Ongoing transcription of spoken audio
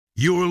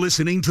You're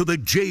listening to the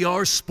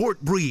JR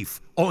Sport Brief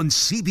on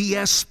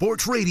CBS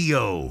Sports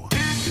Radio.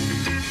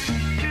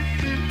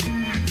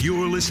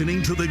 You're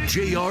listening to the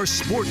JR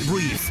Sport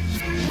Brief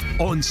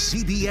on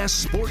CBS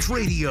Sports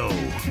Radio.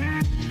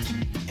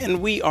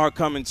 And we are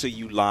coming to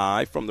you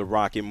live from the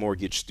Rocket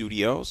Mortgage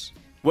Studios.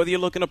 Whether you're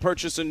looking to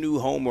purchase a new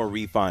home or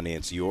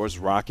refinance yours,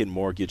 Rocket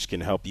Mortgage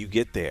can help you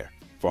get there.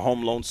 For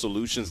home loan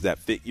solutions that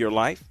fit your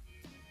life,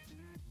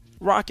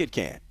 Rocket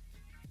can.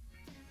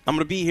 I'm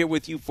going to be here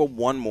with you for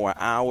one more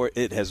hour.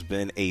 It has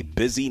been a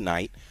busy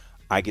night.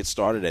 I get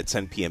started at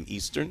 10 p.m.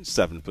 Eastern,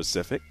 7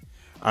 Pacific.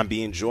 I'm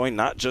being joined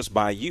not just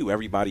by you,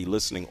 everybody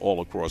listening all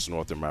across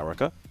North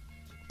America,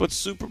 but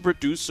super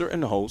producer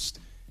and host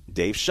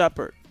Dave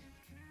Shepard.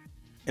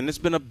 And it's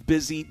been a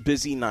busy,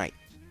 busy night.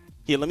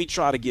 Here, let me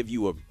try to give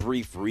you a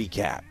brief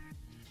recap.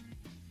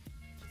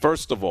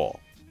 First of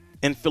all,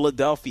 in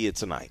Philadelphia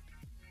tonight,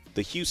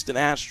 the Houston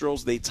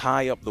Astros, they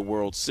tie up the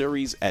World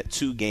Series at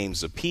 2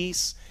 games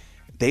apiece.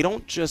 They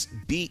don't just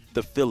beat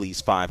the Phillies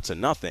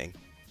 5-0.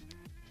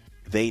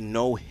 They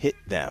no-hit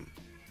them.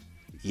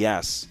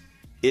 Yes,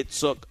 it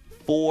took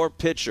 4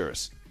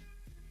 pitchers.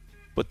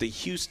 But the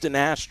Houston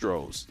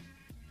Astros,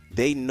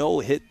 they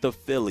no-hit the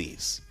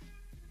Phillies.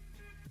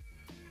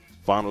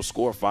 Final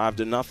score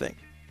 5-0.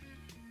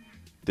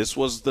 This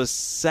was the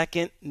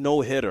second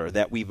no-hitter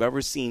that we've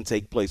ever seen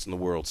take place in the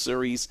World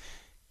Series.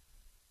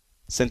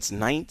 Since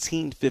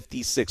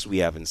 1956, we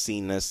haven't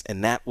seen this,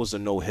 and that was a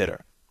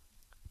no-hitter.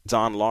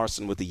 Don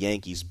Larson with the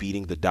Yankees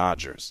beating the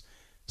Dodgers.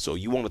 So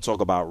you want to talk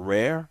about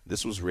rare?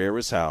 This was rare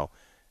as hell.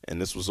 And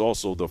this was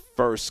also the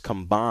first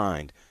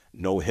combined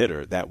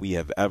no-hitter that we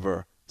have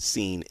ever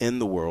seen in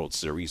the World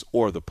Series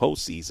or the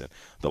postseason.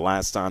 The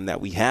last time that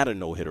we had a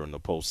no-hitter in the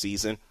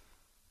postseason,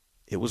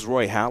 it was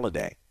Roy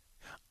Halladay.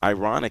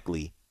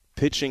 Ironically,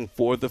 pitching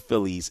for the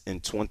Phillies in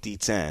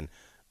 2010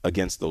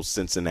 against those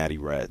Cincinnati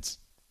Reds.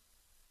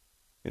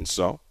 And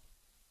so,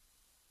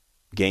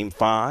 Game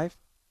 5.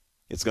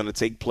 It's going to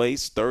take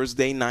place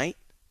Thursday night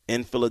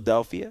in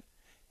Philadelphia.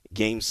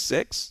 Game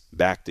 6,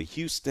 back to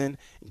Houston.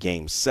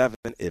 Game 7,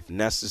 if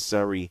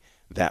necessary,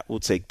 that will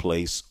take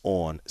place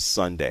on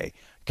Sunday.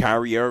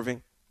 Kyrie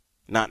Irving,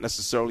 not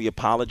necessarily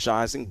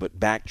apologizing, but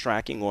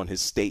backtracking on his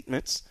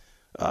statements,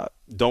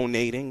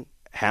 donating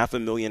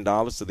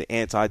 $500,000 to the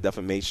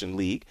Anti-Defamation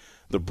League.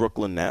 The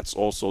Brooklyn Nets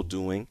also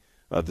doing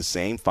the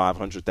same,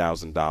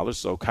 $500,000.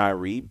 So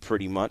Kyrie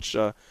pretty much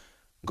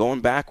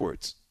going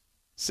backwards,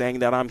 saying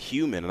that I'm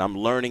human and I'm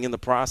learning in the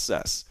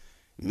process.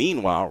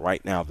 Meanwhile,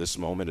 right now, this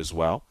moment as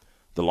well,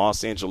 the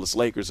Los Angeles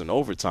Lakers in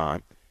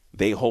overtime,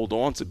 they hold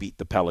on to beat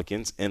the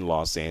Pelicans in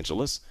Los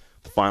Angeles.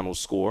 The final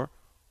score,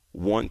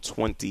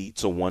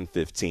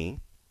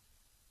 120-115.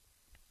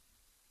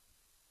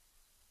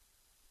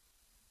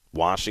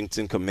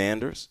 Washington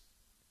Commanders,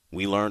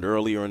 we learned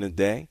earlier in the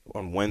day,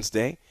 on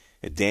Wednesday,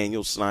 that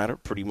Daniel Snyder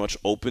pretty much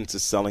open to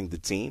selling the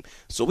team.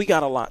 So we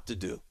got a lot to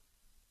do.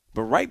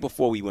 But right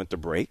before we went to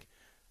break,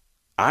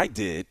 I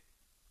did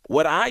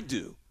what I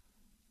do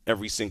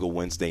every single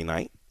Wednesday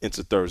night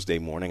into Thursday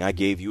morning. I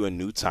gave you a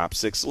new top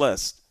 6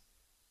 list.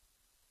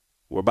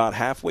 We're about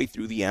halfway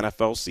through the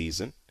NFL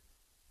season,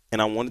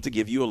 and I wanted to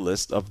give you a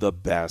list of the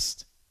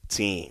best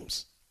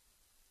teams.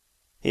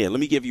 Here, let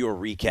me give you a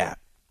recap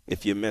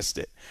if you missed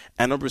it.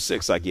 At number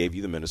 6, I gave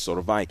you the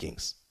Minnesota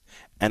Vikings.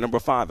 At number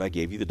 5, I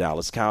gave you the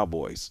Dallas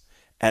Cowboys.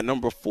 At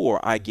number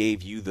 4, I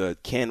gave you the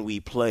can we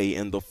play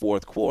in the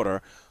fourth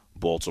quarter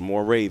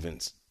Baltimore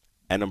Ravens.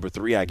 At number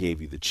 3, I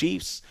gave you the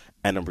Chiefs.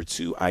 At number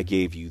 2, I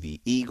gave you the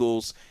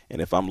Eagles.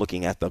 And if I'm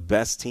looking at the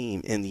best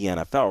team in the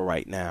NFL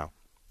right now,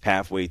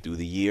 halfway through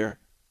the year,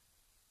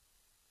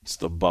 it's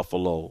the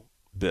Buffalo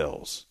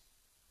Bills.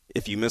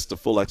 If you missed the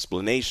full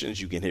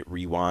explanations, you can hit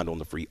rewind on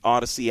the free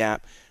Odyssey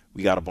app.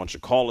 We got a bunch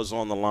of callers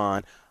on the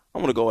line. I'm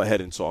going to go ahead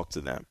and talk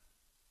to them.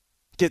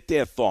 Get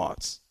their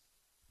thoughts.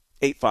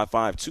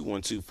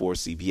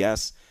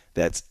 855-212-4CBS.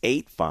 That's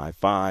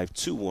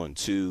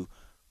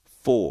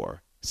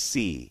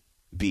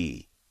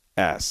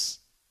 855-212-4CBS.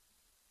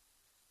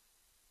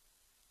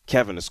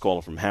 Kevin is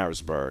calling from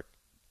Harrisburg.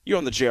 You're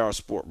on the JR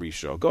Sport Brief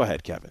Show. Go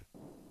ahead, Kevin.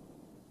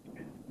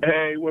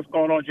 Hey, what's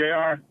going on,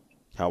 JR?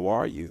 How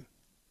are you?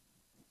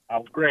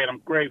 I'm great.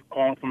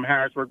 Calling from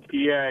Harrisburg,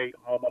 PA,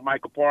 home of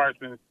Michael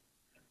Parsons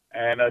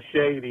and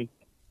Shady.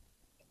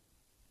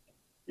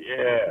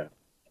 Yeah.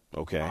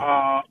 Okay.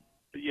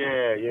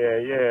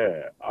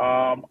 Yeah.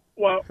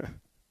 Well,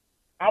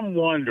 I'm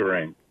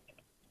wondering.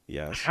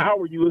 Yes. How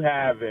are you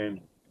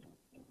having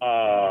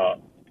the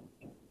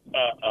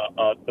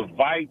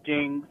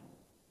Vikings,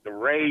 the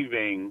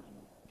Ravens,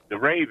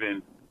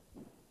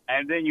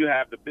 and then you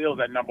have the Bills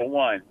at number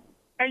 1,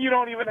 and you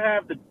don't even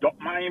have the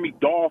Miami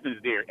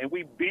Dolphins there, and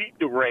we beat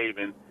the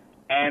Ravens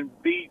and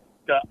beat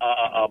the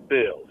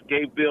Bills,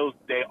 gave Bills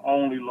their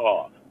only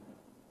loss.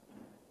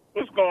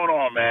 What's going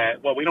on, man?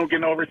 Well, we don't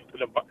get no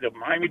the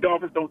Miami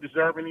Dolphins don't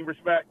deserve any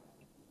respect.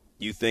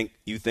 You think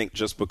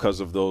just because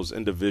of those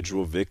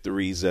individual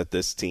victories that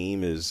this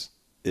team is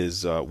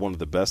one of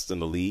the best in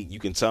the league? You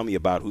can tell me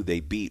about who they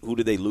beat. Who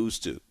did they lose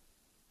to?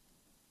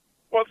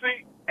 Well,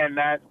 see, And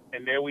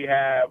there we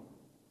have.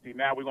 See,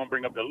 now we're gonna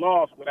bring up the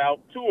loss without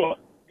Tua.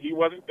 He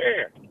wasn't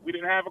there. We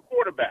didn't have a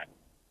quarterback.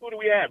 Who do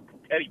we have?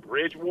 Teddy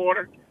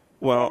Bridgewater.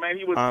 Well, man,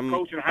 he was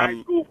coaching high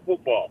school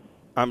football.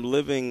 I'm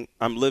living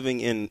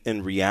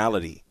in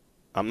reality.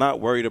 I'm not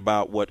worried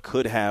about what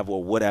could have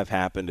or would have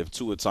happened if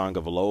Tua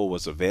Tagovailoa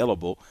was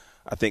available.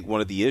 I think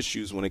one of the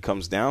issues when it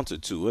comes down to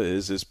Tua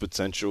is his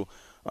potential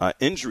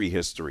injury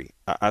history.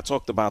 I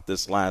talked about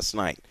this last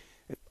night.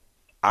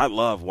 I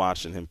love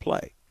watching him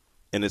play,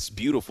 and it's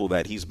beautiful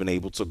that he's been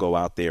able to go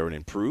out there and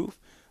improve.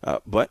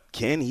 But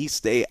can he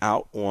stay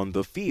out on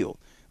the field?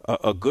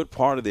 A good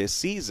part of their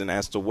season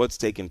as to what's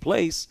taking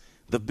place,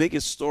 the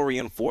biggest story,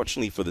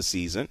 unfortunately, for the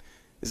season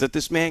is that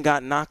this man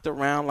got knocked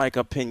around like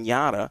a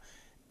piñata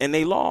and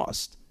they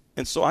lost.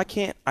 And so I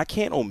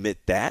can't omit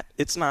that.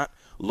 It's not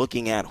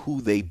looking at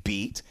who they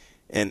beat,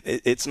 and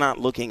it's not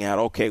looking at,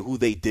 okay, who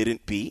they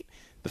didn't beat.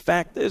 The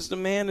fact is the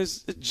man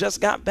just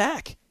got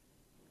back.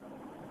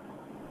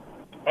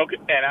 Okay,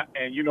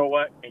 and you know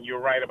what? And you're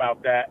right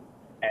about that.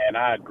 And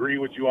I agree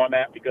with you on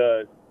that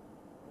because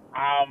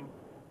I'm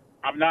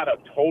not a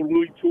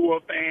totally Tua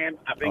fan.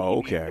 I think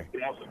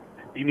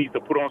he needs to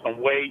put on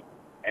some weight,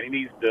 and he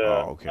needs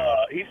to.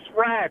 He's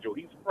fragile.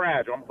 He's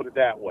fragile. I'm gonna put it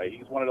that way.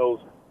 He's one of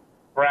those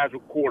fragile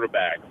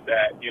quarterbacks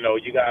that you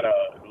gotta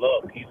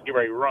look. He's getting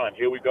ready to run.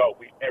 Here we go.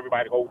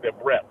 Everybody hold their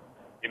breath.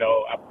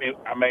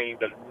 I mean,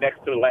 the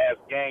next to the last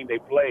game they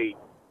played,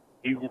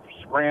 he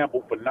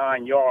scrambled for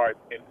 9 yards,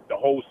 and the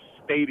whole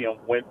stadium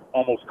went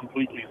almost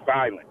completely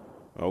silent.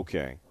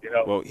 Okay.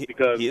 Well,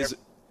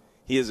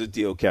 here's a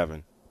deal,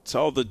 Kevin.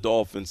 Tell the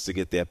Dolphins to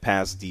get their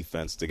pass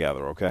defense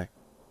together, okay?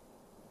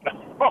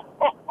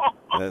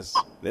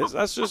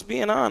 That's just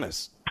being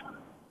honest.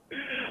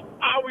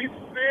 Are we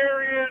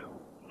serious?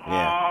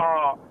 Yeah.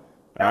 All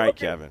right,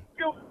 Kevin.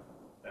 You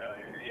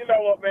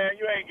know what, man?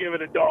 You ain't giving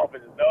the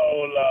Dolphins no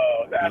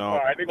love. That's all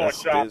right. They're going to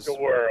shock the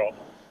world.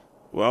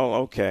 Well,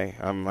 okay.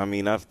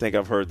 I think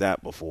I've heard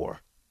that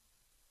before.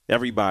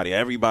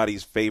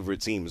 Everybody's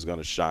favorite team is going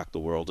to shock the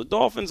world. The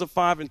Dolphins are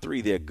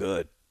 5-3. They're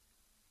good.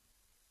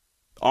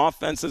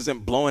 Offense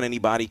isn't blowing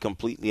anybody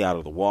completely out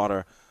of the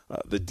water.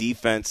 The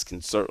defense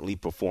can certainly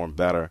perform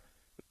better.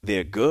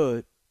 They're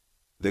good.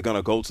 They're going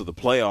to go to the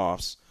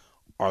playoffs.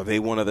 Are they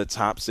one of the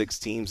top 6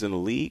 teams in the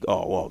league?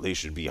 Oh, well, they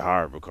should be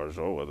higher because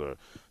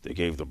they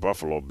gave the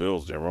Buffalo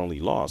Bills their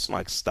only loss.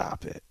 Like,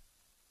 stop it.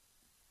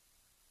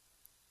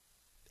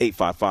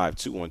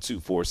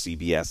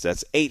 855-212-4CBS.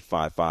 That's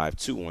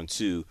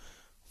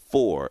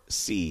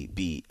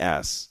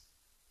 855-212-4CBS.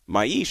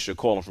 Maisha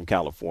calling from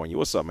California.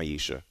 What's up,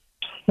 Maisha?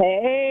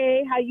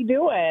 Hey, how you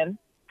doing?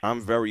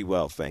 I'm very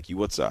well, thank you.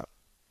 What's up?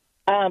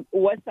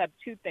 What's up?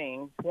 2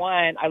 things.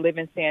 One, I live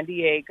in San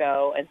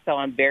Diego, and so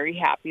I'm very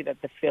happy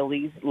that the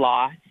Phillies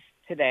lost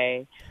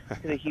today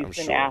to the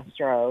Houston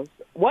Astros.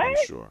 What? I'm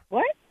sure.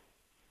 What?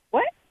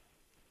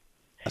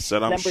 I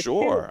said I'm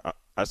sure.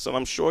 I said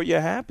I'm sure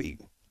you're happy.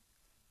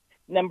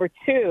 Number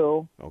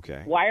 2,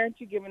 okay. Why aren't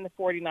you giving the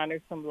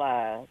 49ers some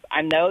love?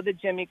 I know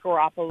that Jimmy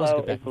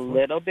Garoppolo is a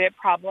little bit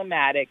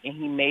problematic, and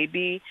he may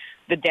be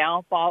the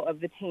downfall of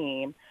the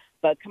team,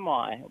 but come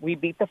on. We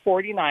beat the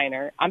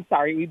 49ers.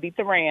 We beat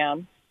the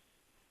Rams.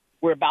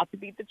 We're about to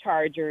beat the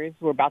Chargers.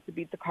 We're about to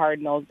beat the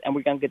Cardinals, and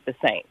we're going to get the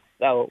Saints.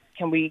 So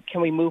can we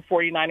move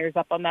 49ers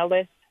up on that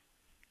list?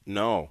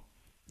 No.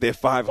 They're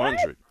 500.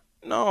 What?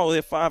 No,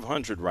 they're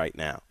 500 right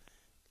now.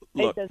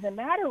 Look, it doesn't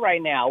matter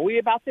right now. We're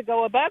about to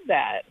go above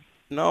that.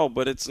 No,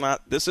 but it's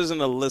not. This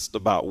isn't a list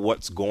about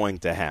what's going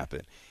to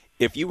happen.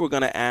 If you were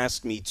going to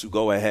ask me to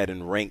go ahead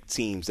and rank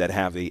teams that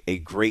have a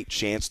great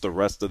chance the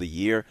rest of the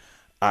year,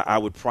 I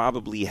would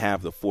probably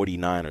have the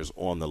 49ers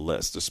on the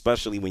list,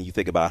 especially when you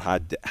think about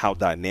how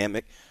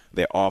dynamic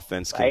their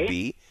offense can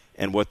be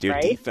and what their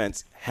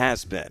defense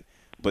has been.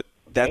 But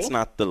that's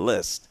not the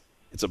list.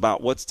 It's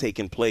about what's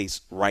taking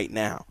place right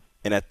now.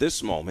 And at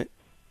this moment,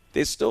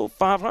 they're still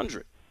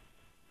 500.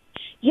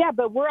 Yeah,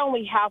 but we're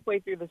only halfway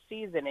through the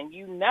season, and as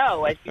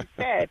you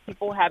said,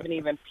 people haven't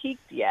even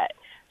peaked yet.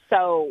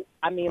 So,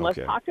 let's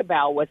talk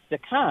about what's to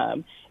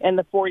come. And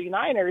the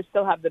 49ers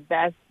still have the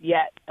best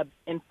yet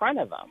in front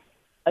of them,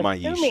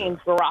 assuming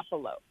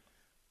Garoppolo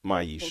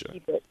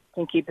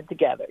can keep it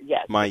together.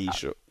 Yes.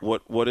 Maisha,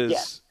 what did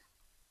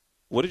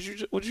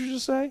you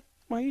just say,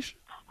 Maisha?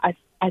 I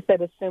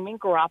said assuming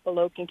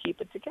Garoppolo can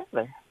keep it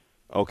together.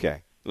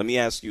 Okay. Let me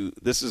ask you,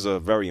 this is a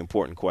very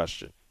important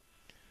question.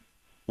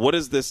 What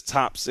is this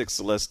top 6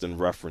 list in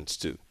reference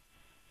to?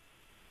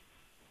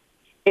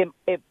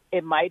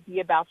 It might be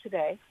about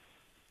today.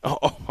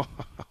 Oh,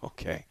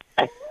 okay.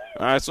 All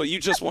right, so you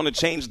just want to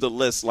change the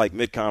list like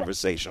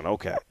mid-conversation.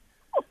 Okay.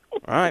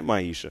 All right,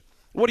 Maisha.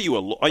 What are you,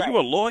 are you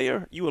a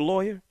lawyer? You a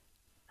lawyer?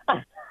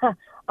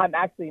 I'm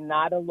actually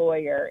not a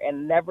lawyer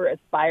and never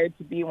aspired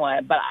to be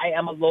one, but I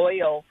am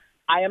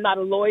not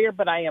a lawyer,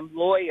 but I am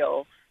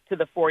loyal to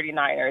the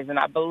 49ers, and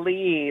I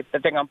believe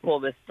that they're going to pull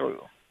this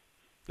through.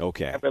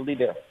 Okay. I really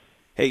do.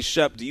 Hey,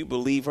 Shep, do you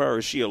believe her, or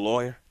is she a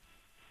lawyer?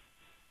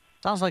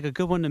 Sounds like a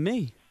good one to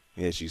me.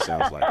 Yeah, she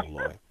sounds like a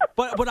lawyer.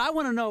 But what I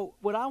want to know,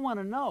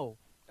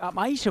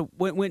 Maisha,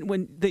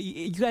 when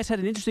you guys had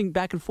an interesting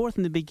back and forth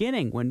in the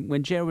beginning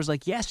when J.R. was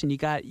like, yes, and you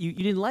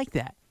didn't like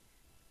that.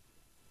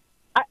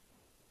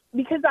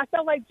 Because I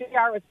felt like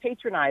JR was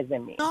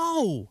patronizing me.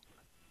 No.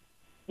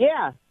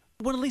 Yeah.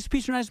 One of the least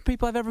patronizing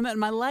people I've ever met in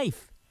my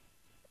life.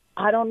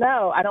 I don't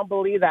know. I don't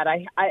believe that.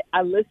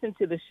 I listened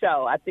to the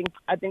show. I think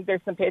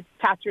there's some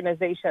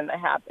patronization that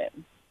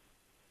happens.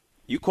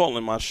 You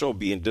calling my show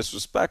being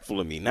disrespectful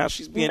to me. Now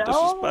she's being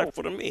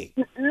disrespectful to me.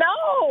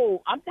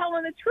 No, I'm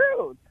telling the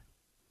truth.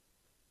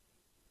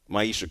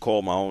 Maisha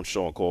called my own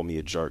show and called me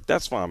a jerk.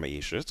 That's fine,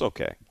 Maisha. It's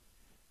okay.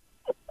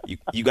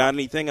 You got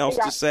anything else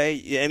to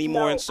say? Any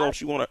more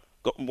insults you want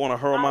to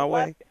hurl my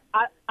way?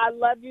 I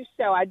love your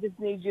show. I just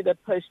need you to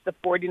push the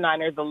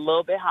 49ers a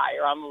little bit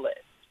higher on the list.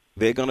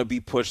 They're going to be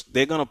pushed.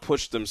 They're going to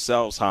push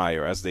themselves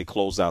higher as they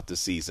close out the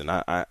season.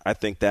 I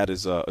think that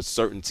is a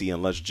certainty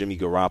unless Jimmy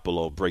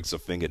Garoppolo breaks a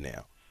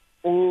fingernail.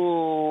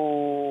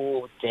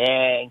 Ooh,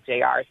 dang,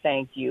 JR,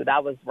 thank you.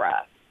 That was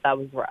rough.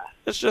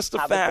 It's just the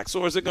facts,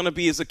 or is it going to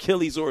be his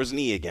Achilles or his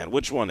knee again?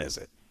 Which one is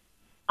it?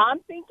 I'm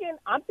thinking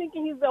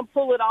he's going to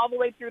pull it all the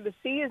way through the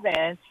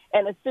season,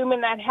 and assuming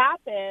that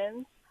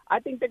happens, I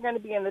think they're going to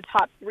be in the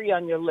top 3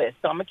 on your list.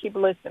 So I'm going to keep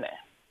listening.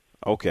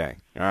 Okay.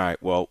 All right.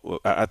 Well,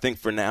 I think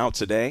for now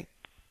today,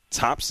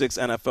 top 6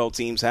 NFL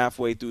teams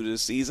halfway through the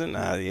season.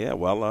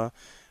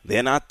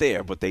 They're not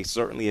there, but they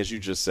certainly, as you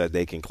just said,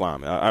 they can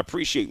climb. I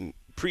appreciate you,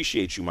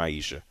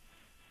 Maisha.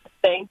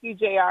 Thank you,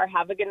 JR.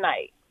 Have a good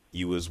night.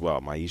 You as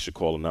well. Maisha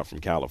calling up from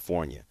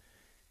California.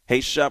 Hey,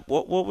 Shep,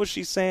 what was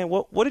she saying?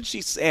 What did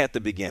she say at the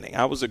beginning?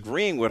 I was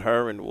agreeing with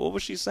her, and what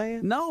was she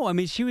saying? No, I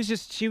mean, she was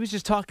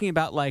just talking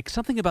about, like,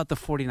 something about the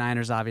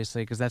 49ers,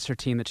 obviously, because that's her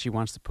team that she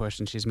wants to push,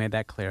 and she's made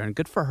that clear. And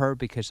good for her,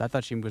 because I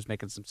thought she was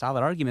making some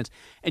solid arguments.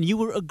 And you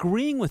were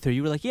agreeing with her.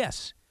 You were like,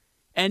 yes.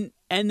 And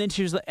then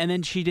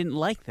she didn't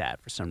like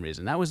that for some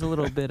reason. That was a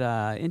little bit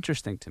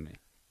interesting to me.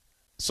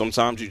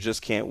 Sometimes you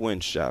just can't win,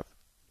 Shep.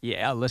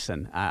 Yeah,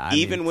 listen.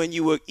 Even when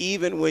you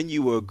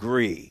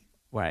agree.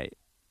 Right.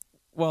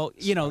 Well,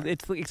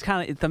 it's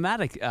kind of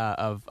thematic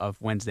of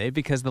Wednesday,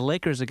 because the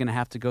Lakers are going to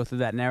have to go through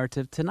that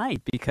narrative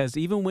tonight, because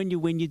even when you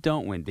win, you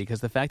don't win,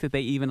 because the fact that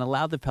they even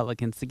allowed the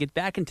Pelicans to get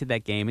back into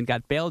that game and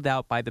got bailed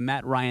out by the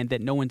Matt Ryan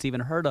that no one's even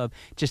heard of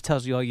just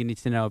tells you all you need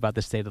to know about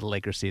the state of the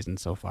Lakers season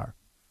so far.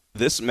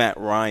 This Matt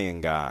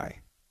Ryan guy,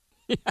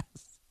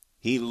 yes,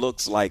 he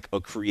looks like a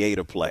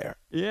creative player.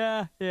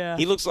 Yeah.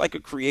 He looks like a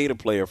creative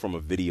player from a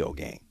video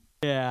game.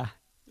 Yeah.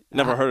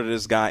 Never heard of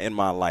this guy in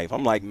my life.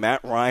 I'm like,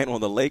 Matt Ryan on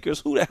the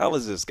Lakers? Who the hell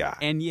is this guy?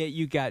 And yet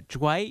you got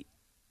Dwight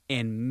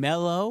and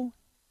Melo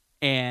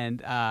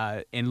and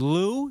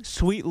Lou,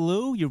 Sweet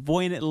Lou, your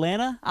boy in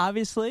Atlanta,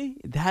 obviously.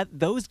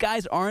 Those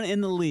guys aren't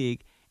in the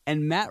league.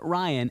 And Matt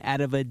Ryan,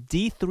 out of a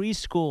D3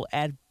 school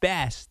at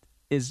best,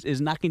 is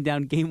knocking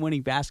down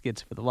game-winning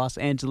baskets for the Los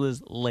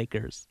Angeles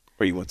Lakers.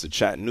 Where he went to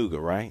Chattanooga,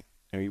 right?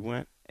 There he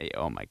went? Hey,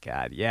 oh, my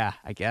God. Yeah,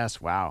 I guess.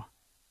 Wow.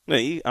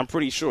 I'm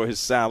pretty sure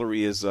his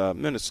salary is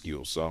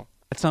minuscule. So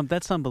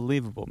that's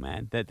unbelievable,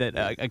 man. That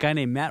a guy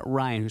named Matt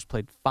Ryan, who's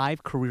played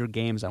 5 career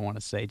games, I want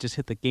to say, just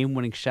hit the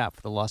game-winning shot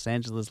for the Los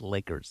Angeles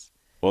Lakers.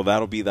 Well,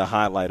 that'll be the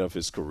highlight of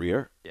his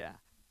career. Yeah.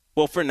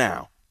 Well, for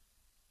now.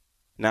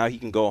 Now he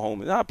can go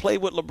home and play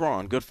with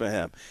LeBron. Good for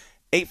him.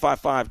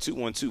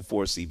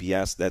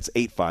 855-212-4CBS. That's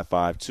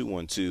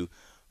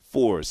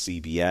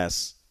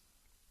 855-212-4CBS.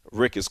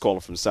 Rick is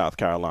calling from South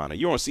Carolina.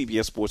 You're on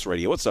CBS Sports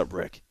Radio. What's up,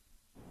 Rick?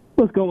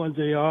 What's going,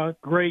 JR?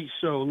 Great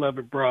show. Love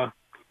it, bro.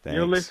 Thanks.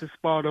 Your list is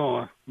spot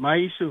on.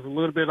 Maisha is a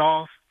little bit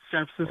off.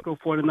 San Francisco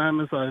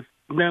 49ers are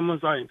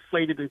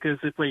inflated because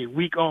they play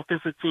weak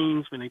offensive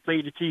teams. When they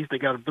play the Chiefs, they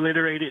got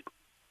obliterated.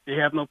 They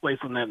have no place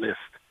on that list.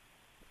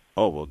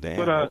 Oh, well, damn.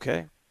 But,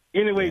 okay.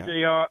 Anyway,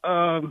 Damn.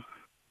 JR,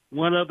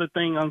 one other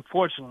thing,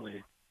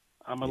 unfortunately,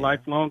 I'm a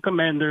lifelong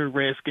Commander,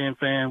 Redskin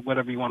fan,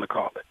 whatever you want to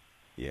call it.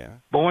 Yeah.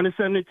 Born in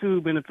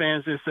 72, been a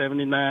fan since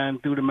 79.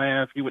 Do the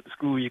math. You went to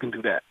school, you can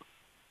do that.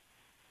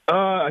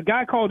 A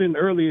guy called in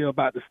earlier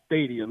about the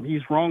stadium.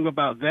 He's wrong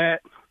about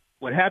that.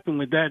 What happened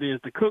with that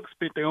is the Cooks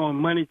spent their own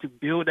money to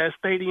build that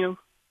stadium,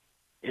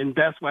 and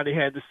that's why they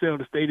had to sell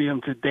the stadium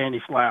to Danny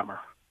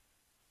Slammer.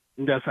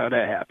 And that's how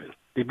that happened.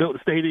 They built the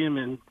stadium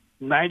in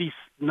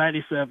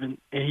 97,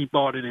 and he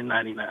bought it in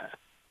 99.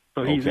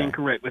 So he's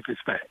incorrect with his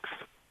facts.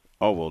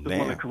 Oh, well, Just damn.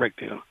 want to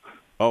correct him.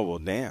 Oh, well,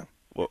 damn.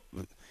 Well,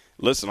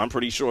 listen, I'm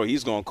pretty sure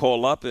he's going to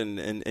call up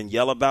and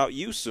yell about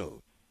you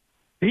soon.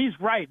 He's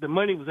right. The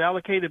money was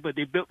allocated, but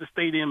they built the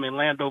stadium in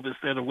Landover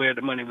instead of where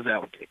the money was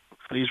allocated.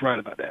 So he's right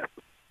about that.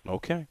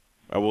 Okay.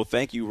 Well,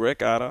 thank you,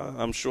 Rick.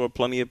 I'm sure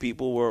plenty of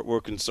people were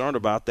concerned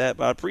about that,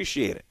 but I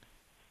appreciate it.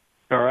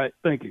 All right.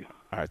 Thank you.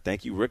 All right.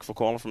 Thank you, Rick, for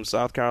calling from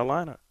South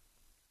Carolina.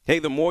 Hey,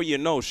 the more you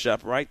know,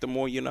 Shep, right? The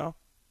more you know.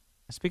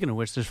 Speaking of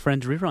which, there's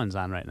Friends reruns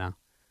on right now.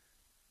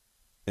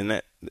 And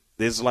that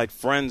there's like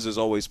Friends is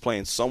always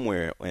playing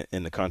somewhere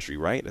in the country,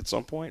 right? At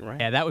some point, right?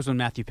 Yeah, that was when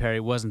Matthew Perry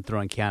wasn't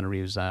throwing Keanu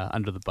Reeves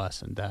under the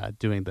bus and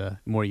doing the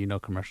More You Know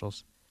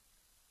commercials.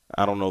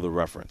 I don't know the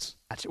reference.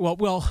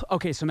 Well,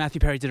 okay. So Matthew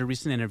Perry did a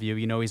recent interview.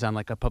 You know, he's on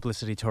like a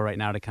publicity tour right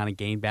now to kind of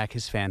gain back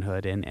his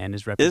fanhood and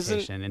his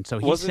reputation. And so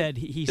he said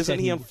isn't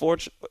he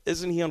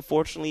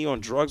unfortunately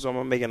on drugs? Or am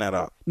I making that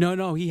up?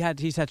 No.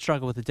 He's had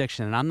struggle with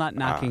addiction, and I'm not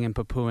knocking and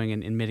poo-pooing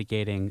and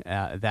mitigating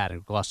that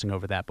and glossing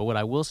over that. But what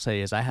I will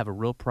say is I have a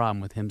real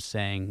problem with him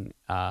saying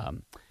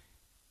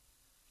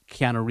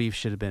Keanu Reeves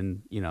should have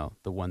been,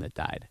 the one that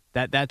died.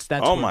 That's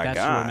where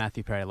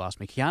Matthew Perry lost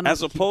me.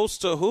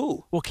 Opposed to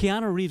who? Well,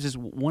 Keanu Reeves is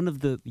one of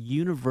the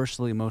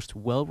universally most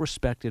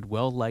well-respected,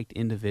 well-liked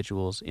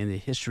individuals in the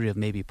history of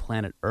maybe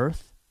planet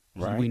Earth.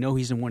 Right. We know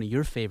he's in one of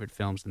your favorite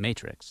films, The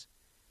Matrix,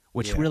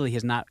 which really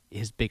is not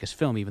his biggest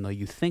film, even though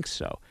you think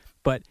so.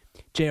 But,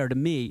 JR, to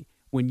me,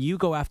 when you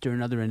go after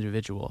another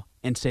individual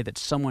and say that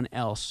someone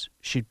else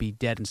should be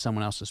dead in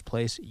someone else's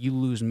place, you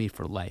lose me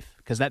for life.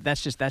 Because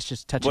that's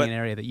just touching an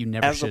area that you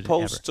never should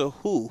ever. As opposed to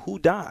who? Who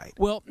died?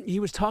 Well, he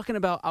was talking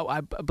about,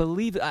 I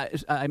believe,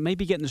 I may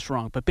be getting this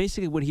wrong, but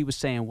basically what he was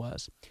saying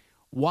was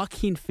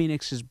Joaquin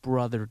Phoenix's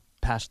brother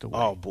passed away.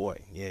 Oh, boy.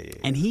 Yeah.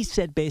 And he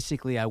said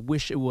basically, I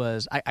wish it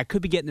was, I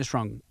could be getting this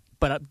wrong,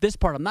 but this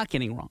part I'm not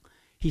getting wrong.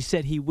 He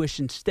said he wished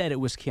instead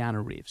it was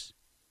Keanu Reeves.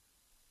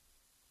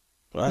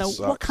 Well, now,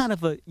 sucks. What kind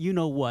of a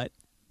you-know-what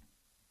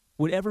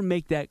would ever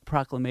make that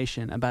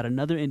proclamation about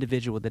another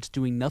individual that's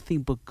doing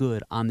nothing but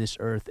good on this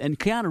earth? And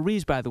Keanu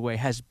Reeves, by the way,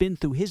 has been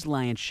through his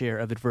lion's share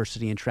of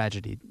adversity and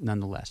tragedy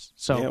nonetheless.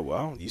 So, yeah,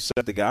 well, you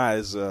said the guy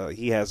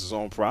he has his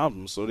own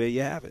problems, so there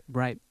you have it.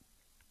 Right.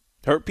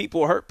 Hurt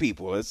people hurt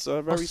people. It's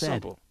very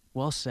simple.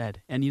 Well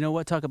said. And you know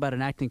what? Talk about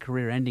an acting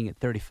career ending at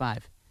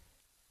 35.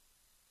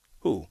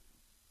 Who?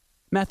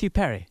 Matthew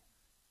Perry.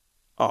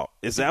 Oh,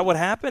 is that what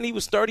happened? He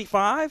was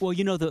 35? Well,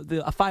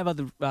 the 5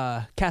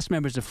 other cast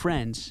members of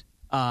Friends,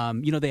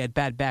 they had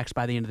bad backs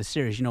by the end of the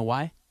series. You know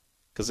why?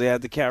 Because they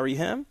had to carry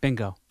him?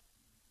 Bingo.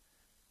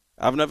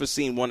 I've never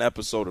seen one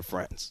episode of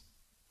Friends.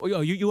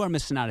 Oh, you are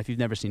missing out if you've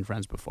never seen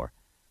Friends before.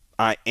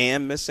 I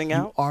am missing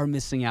out? You are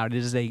missing out.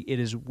 It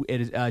is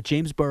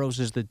James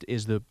Burrows is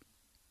the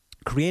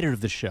creator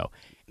of the show.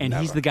 And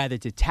he's the guy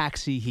that did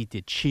Taxi. He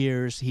did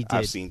Cheers.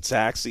 I've seen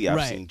Taxi.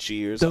 I've seen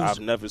Cheers.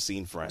 I've never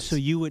seen Friends. So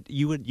you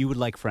would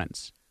like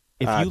Friends.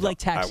 If you like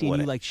Taxi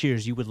and you like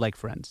Cheers, you would like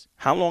Friends.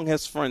 How long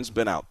has Friends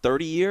been out?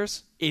 30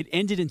 years? It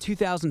ended in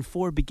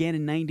 2004, began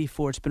in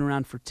 94. It's been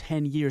around for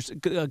 10 years.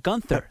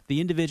 Gunther,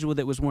 the individual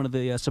that was one of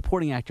the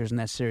supporting actors in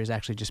that series,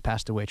 actually just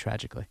passed away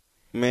tragically.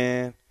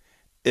 Man,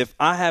 if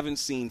I haven't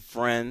seen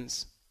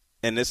Friends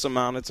in this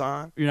amount of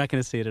time, you're not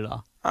going to see it at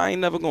all. I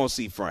ain't never going to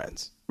see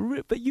Friends.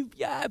 But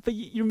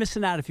you're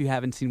missing out if you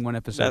haven't seen one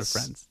episode of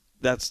Friends.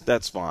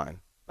 That's fine.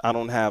 I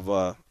don't have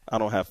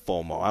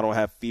FOMO. I don't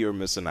have fear of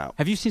missing out.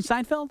 Have you seen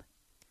Seinfeld?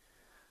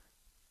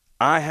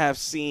 I have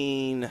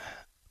seen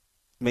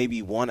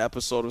maybe one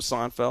episode of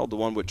Seinfeld, the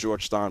one with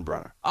George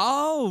Steinbrenner.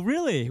 Oh,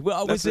 really?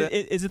 Well, is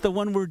it the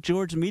one where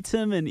George meets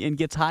him and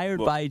gets hired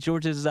by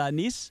George's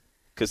niece?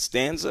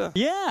 Costanza?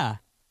 Yeah.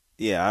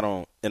 Yeah, I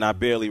don't, and I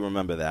barely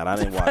remember that. I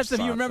didn't watch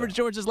Seinfeld. You remember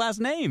George's last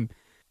name?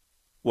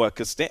 What,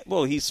 Costanza?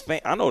 Well, he's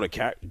I know the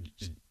character.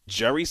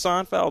 Jerry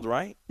Seinfeld,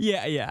 right?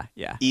 Yeah.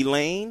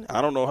 Elaine?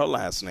 I don't know her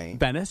last name.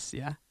 Bennis,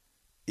 yeah.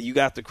 You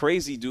got the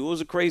crazy dude. Who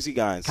was a crazy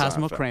guy in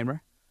Cosmo Seinfeld?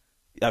 Kramer.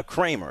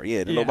 Kramer,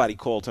 yeah. Nobody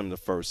called him the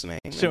first name.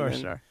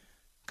 Sure.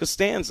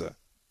 Costanza.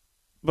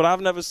 But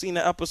I've never seen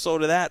an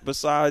episode of that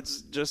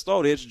besides just,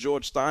 there's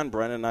George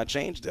Steinbrenner, and I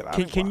changed it. I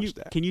didn't watch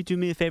that. Can you do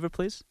me a favor,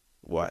 please?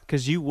 What?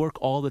 Because you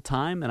work all the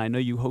time, and I know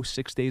you host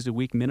 6 days a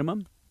week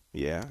minimum.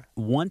 Yeah.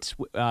 Once,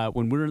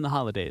 when we're in the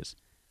holidays,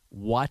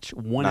 watch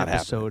one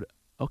episode.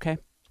 Happening. Okay.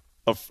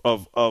 Of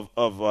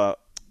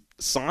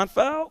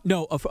Seinfeld?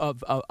 No,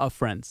 of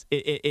Friends.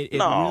 It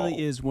really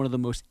is one of the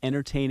most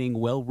entertaining,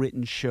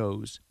 well-written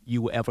shows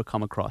you will ever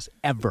come across,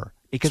 ever.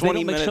 Because they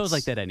don't make shows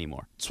like that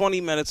anymore.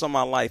 20 minutes of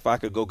my life, I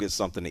could go get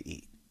something to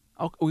eat.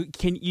 You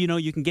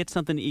can get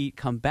something to eat,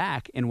 come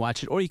back and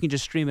watch it, or you can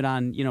just stream it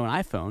on, an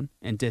iPhone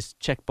and just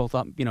check both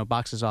up,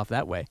 boxes off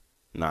that way.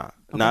 Nah,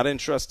 okay. Not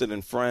interested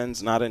in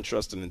Friends, not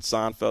interested in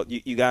Seinfeld.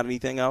 You got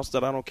anything else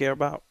that I don't care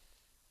about?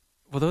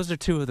 Well, those are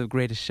two of the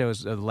greatest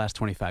shows of the last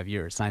 25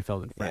 years,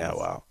 Seinfeld and Friends. Yeah,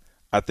 wow.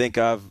 I think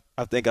I've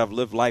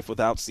lived life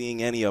without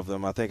seeing any of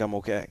them. I think I'm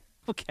okay.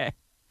 Okay.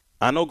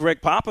 I know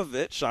Greg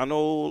Popovich. I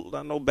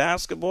know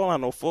basketball. I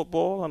know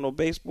football. I know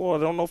baseball. I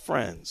don't know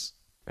Friends.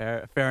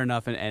 Fair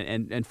enough.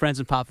 And Friends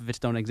and Popovich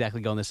don't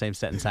exactly go in the same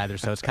sentence either,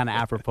 so it's kind of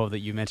apropos that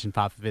you mentioned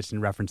Popovich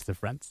in reference to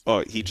Friends.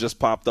 Oh, he just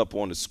popped up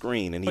on the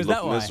screen, and he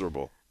looked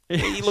miserable.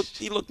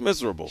 He looked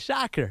miserable.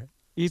 Shocker.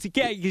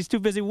 He's too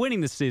busy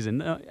winning this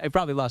season. I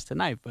probably lost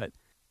tonight, but.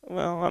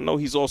 Well, I know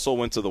he's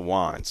also into the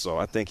wine, so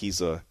I think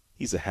he's a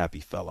happy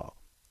fellow.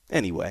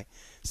 Anyway,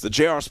 it's the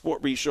JR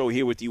Sport Brief Show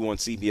here with you on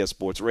CBS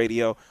Sports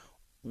Radio.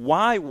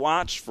 Why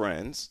watch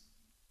Friends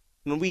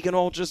when we can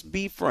all just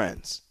be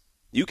friends?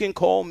 You can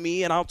call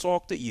me and I'll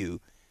talk to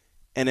you,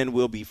 and then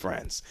we'll be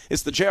friends.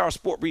 It's the JR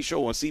Sport Brief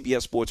Show on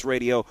CBS Sports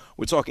Radio.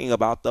 We're talking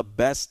about the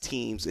best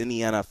teams in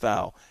the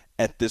NFL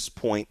at this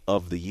point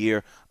of the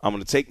year. I'm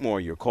going to take more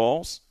of your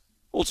calls.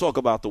 We'll talk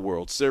about the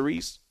World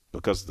Series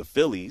because the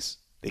Phillies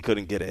They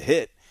couldn't get a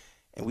hit,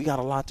 and we got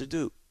a lot to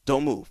do.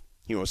 Don't move.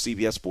 Here on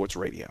CBS Sports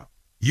Radio.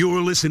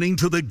 You're listening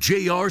to the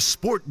JR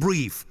Sport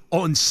Brief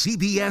on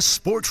CBS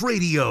Sports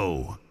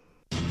Radio.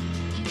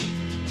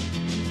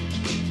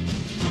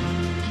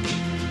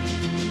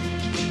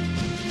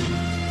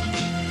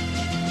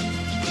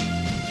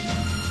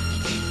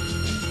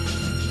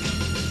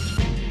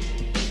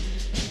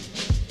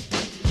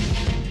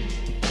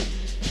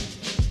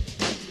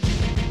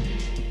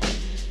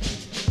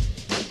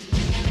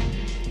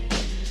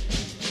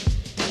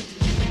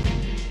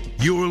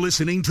 You're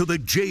listening to the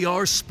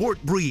JR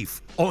Sport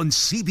Brief on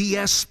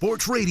CBS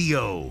Sports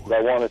Radio. I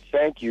want to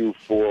thank you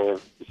for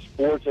the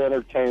sports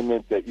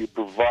entertainment that you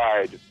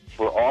provide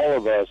for all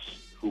of us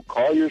who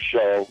call your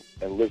show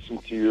and listen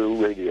to your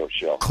radio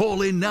show.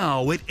 Call in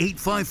now at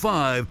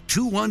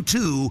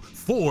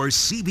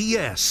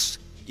 855-212-4CBS.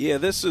 Yeah,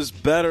 this is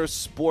better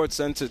sports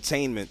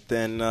entertainment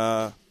than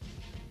the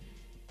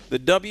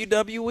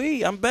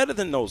WWE. I'm better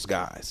than those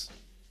guys.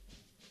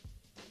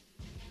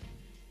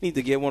 Need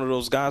to get one of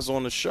those guys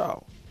on the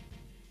show.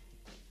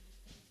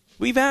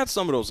 We've had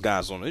some of those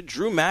guys on it.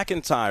 Drew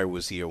McIntyre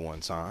was here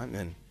one time,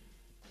 and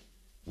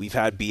we've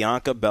had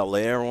Bianca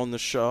Belair on the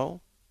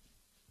show.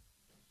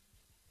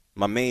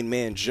 My main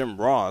man, Jim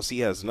Ross,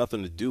 he has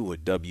nothing to do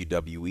with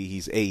WWE.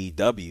 He's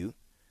AEW.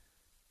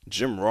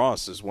 Jim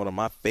Ross is one of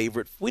my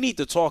favorite. We need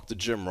to talk to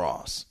Jim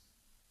Ross.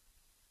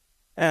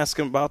 Ask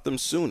him about them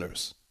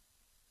Sooners.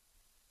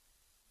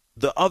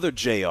 The other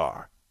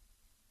JR.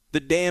 The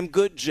damn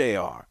good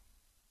JR.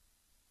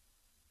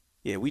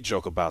 Yeah, we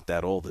joke about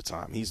that all the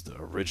time. He's the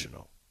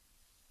original.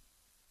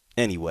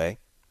 Anyway,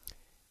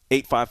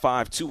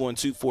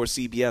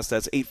 855-212-4CBS.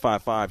 That's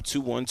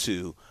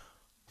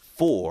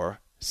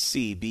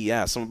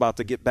 855-212-4CBS. I'm about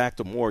to get back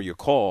to more of your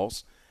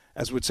calls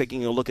as we're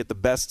taking a look at the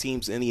best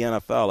teams in the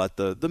NFL at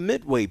the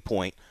midway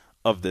point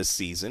of this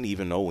season,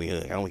 even though we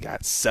only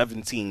got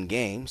 17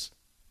 games.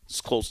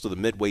 It's close to the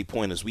midway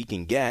point as we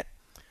can get.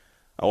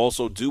 I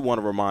also do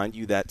want to remind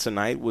you that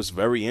tonight was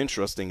very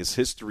interesting as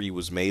history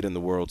was made in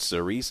the World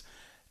Series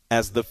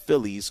as the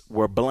Phillies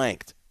were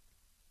blanked.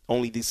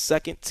 Only the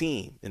second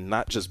team, and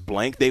not just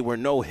blank, they were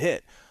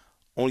no-hit.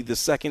 Only the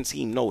second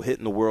team no-hit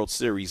in the World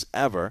Series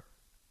ever.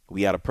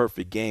 We had a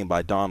perfect game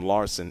by Don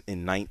Larson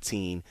in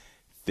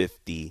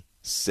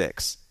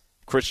 1956.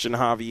 Christian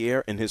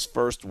Javier, in his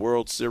first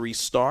World Series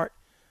start,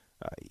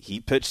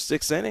 he pitched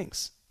 6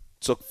 innings.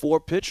 Took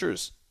 4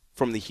 pitchers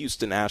from the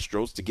Houston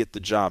Astros to get the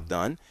job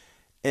done.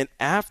 And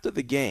after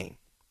the game,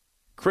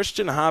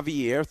 Christian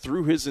Javier,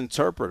 through his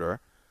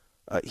interpreter,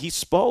 he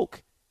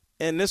spoke.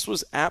 And this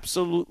was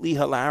absolutely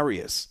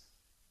hilarious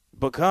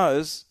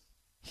because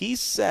he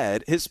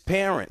said his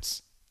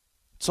parents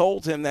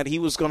told him that he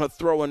was going to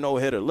throw a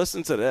no-hitter.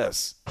 Listen to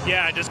this.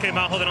 Yeah, I just came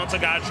out holding on to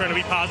God, trying to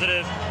be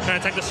positive,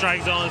 trying to take the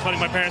strike zone. It's funny,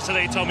 my parents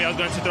today told me I was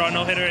going to throw a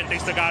no-hitter, and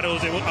thanks to God, I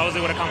was able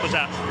to accomplish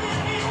that.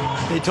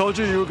 They told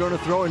you were going to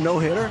throw a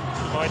no-hitter?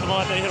 Yeah,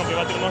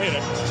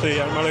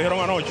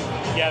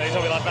 they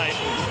told me last night.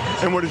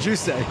 And what did you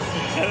say?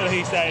 Yeah, that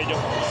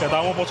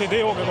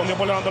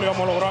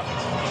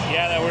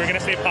we were going to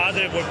stay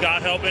positive. With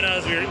God helping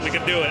us, we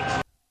could do it.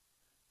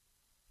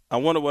 I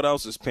wonder what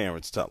else his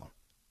parents tell him.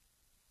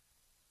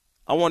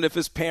 I wonder if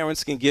his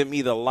parents can give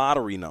me the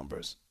lottery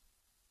numbers.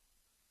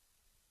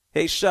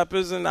 Hey, Shep,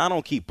 I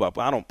don't keep up.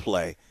 I don't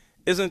play.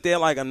 Isn't there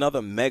like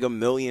another Mega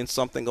Million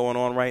something going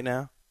on right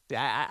now?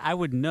 I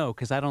would know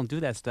because I don't do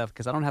that stuff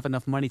because I don't have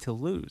enough money to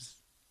lose.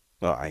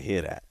 Oh, I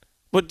hear that.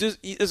 But is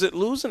it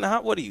losing?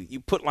 What do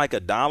you put like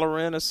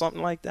 $1 in or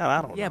something like that?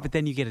 I don't know. Yeah, but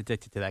then you get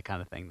addicted to that kind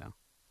of thing, though.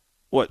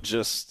 What,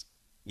 just,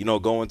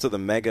 going to the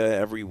Mega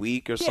every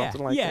week or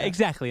something like that? Yeah,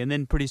 exactly. And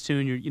then pretty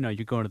soon you're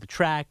going to the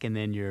track and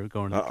then you're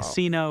going to the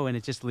casino and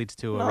it just leads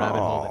to a rabbit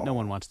hole that no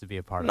one wants to be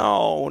a part of.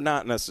 No,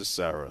 not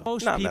necessarily.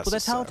 Most people,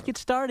 that's how it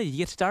gets started. You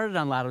get started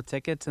on lotto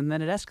tickets and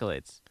then it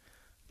escalates.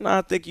 No,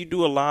 I think you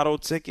do a lotto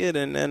ticket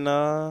and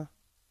then,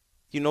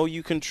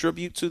 you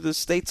contribute to the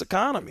state's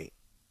economy.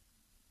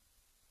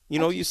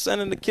 You're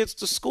sending the kids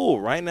to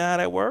school, right? Now how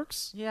that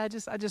works? Yeah, I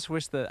just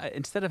wish that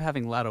instead of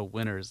having lotto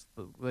winners,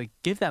 like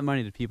give that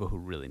money to people who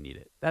really need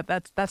it.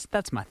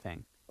 That's my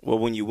thing. Well,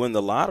 when you win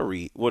the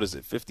lottery, what is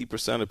it?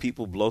 50% of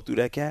people blow through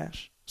that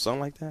cash,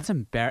 something like that.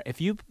 That's If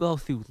you blow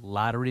through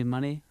lottery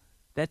money,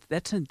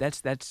 that's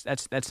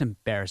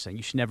embarrassing.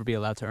 You should never be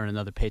allowed to earn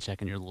another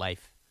paycheck in your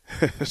life.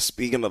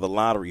 Speaking of the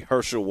lottery,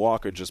 Herschel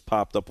Walker just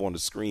popped up on the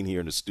screen here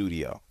in the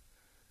studio.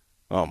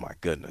 Oh my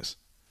goodness,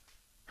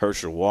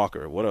 Herschel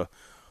Walker! What a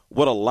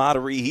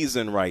lottery he's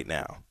in right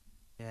now.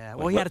 Yeah,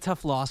 well, he had a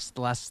tough loss the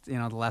last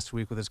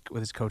week with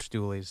his coach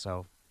Dooley,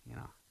 so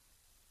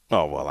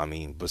Oh well, I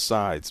mean,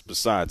 besides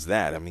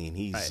that, I mean,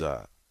 he's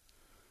an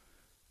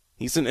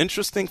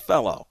interesting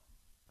fellow.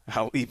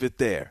 I'll leave it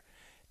there.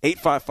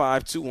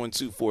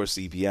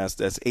 855-212-4CBS.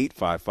 That's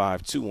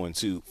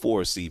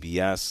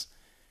 855-212-4CBS.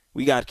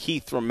 We got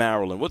Keith from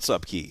Maryland. What's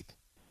up, Keith?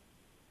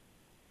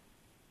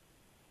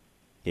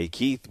 Hey,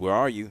 Keith, where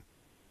are you?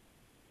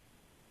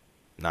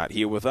 Not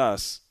here with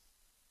us.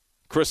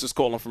 Chris is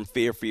calling from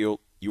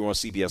Fairfield. You're on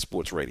CBS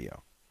Sports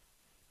Radio.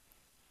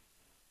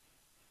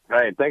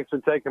 Hey, thanks for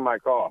taking my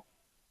call.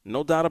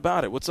 No doubt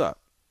about it. What's up?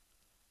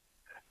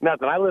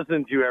 Nothing. I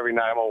listen to you every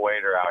night. I'm a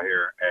waiter out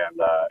here,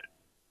 and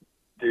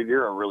dude,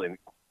 you're a really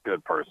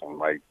good person.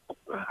 Like,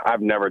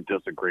 I've never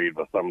disagreed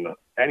with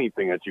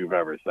anything that you've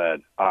ever said.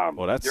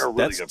 Well, you're a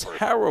really good person.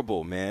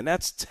 Terrible, man.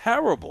 That's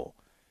terrible.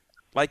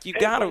 Like, you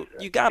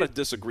gotta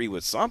disagree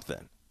with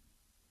something.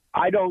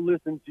 I don't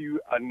listen to you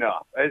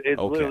enough. It's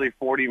Okay. literally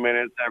 40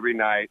 minutes every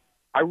night.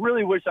 I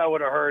really wish I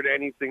would have heard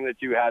anything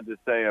that you had to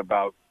say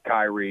about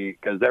Kyrie,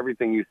 because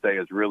everything you say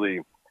is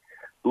really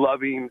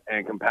loving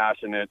and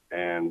compassionate.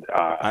 And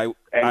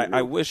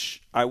I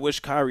wish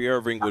Kyrie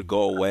Irving would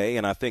go away,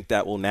 and I think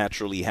that will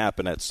naturally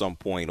happen at some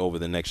point over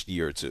the next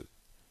year or two.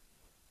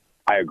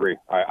 I agree.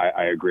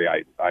 I agree.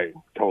 I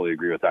totally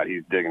agree with that.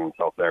 He's digging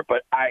himself there.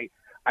 But I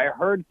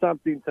heard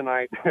something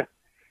tonight,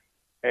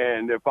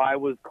 and if I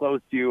was close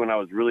to you and I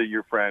was really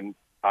your friend,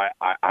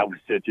 I would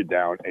sit you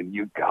down, and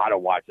you got to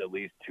watch at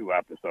least 2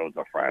 episodes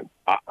of Friends.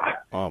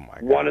 Oh, my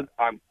God.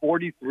 I'm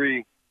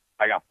 43.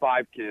 I got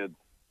 5 kids.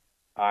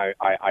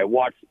 I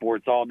watch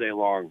sports all day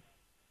long.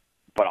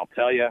 But I'll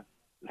tell you,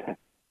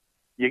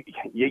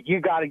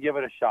 you got to give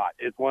it a shot.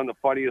 It's one of the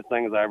funniest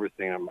things I've ever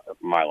seen in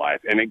my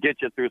life. And it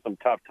gets you through some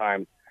tough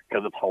times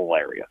because it's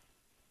hilarious.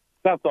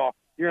 That's all.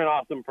 You're an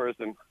awesome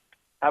person.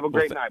 Have a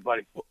great night,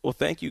 buddy. Well,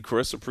 thank you,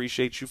 Chris.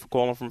 Appreciate you for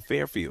calling from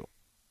Fairfield.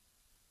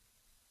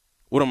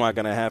 What am I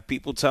going to have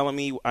people telling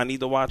me I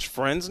need to watch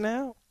Friends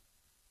now?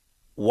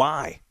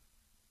 Why?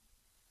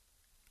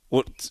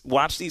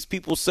 Watch these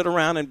people sit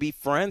around and be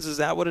friends? Is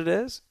that what it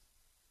is?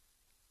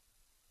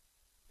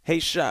 Hey,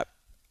 Shep,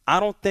 I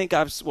don't think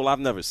I've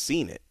never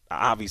seen it.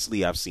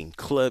 Obviously, I've seen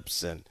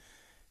clips, and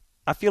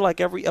I feel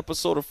like every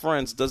episode of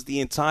Friends, does the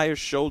entire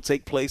show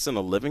take place in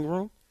a living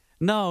room?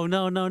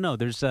 No.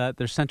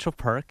 There's Central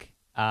Perk.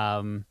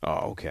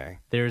 Okay.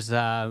 There's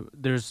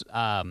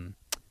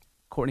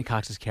Courtney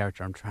Cox's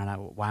character.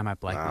 Why am I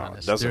blanking on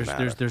this? Doesn't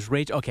matter. There's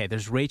Rachel. Okay,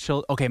 there's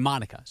Rachel. Okay,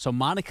 Monica. So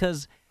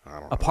Monica's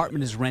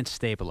apartment is rent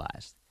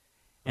stabilized,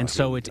 and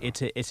so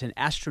it's an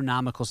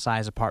astronomical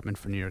size apartment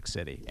for New York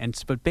City.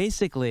 But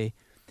basically,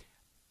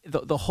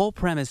 the whole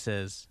premise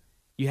is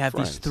you have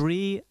these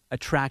 3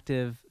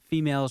 attractive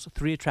females,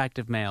 3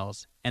 attractive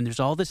males, and there's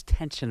all this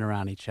tension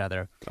around each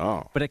other.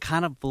 Oh. But it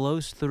kind of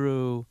blows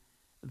through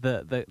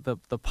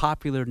the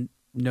popular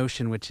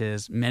notion, which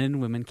is men and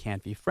women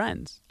can't be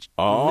friends.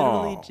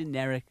 Literally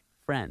generic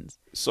friends.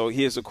 So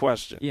here's a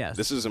question. Yes.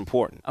 This is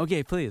important.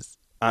 Okay, please.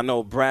 I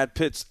know Brad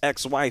Pitt's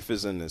ex-wife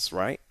is in this,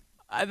 right?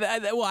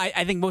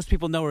 I think most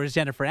people know her as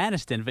Jennifer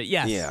Aniston, but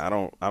yes. Yeah, I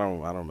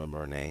don't remember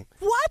her name.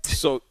 What?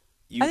 So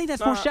I think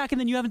that's more shocking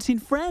than you haven't seen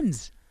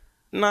Friends.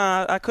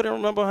 Nah, I couldn't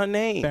remember her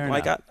name. Fair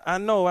enough. I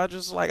know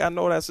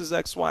that's his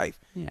ex-wife.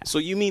 Yeah. So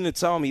you mean to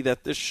tell me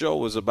that this show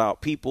was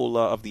about people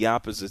of the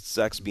opposite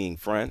sex being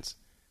friends?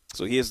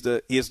 So here's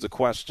the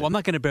question. Well, I'm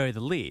not going to bury the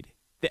lead.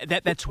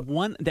 That's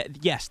one.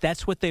 Yes,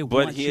 that's what they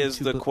want. But here's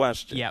the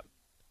question. Yep.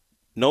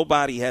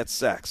 Nobody had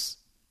sex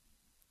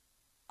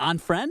on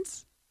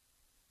Friends.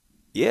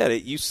 Yeah,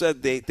 you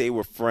said they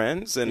were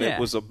friends, and it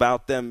was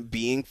about them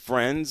being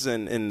friends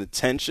and the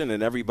tension,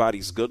 and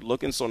everybody's good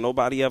looking, so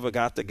nobody ever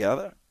got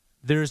together.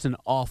 There's an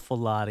awful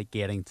lot of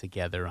getting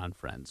together on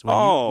Friends. Man,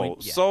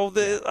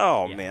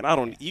 I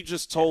don't. You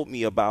just told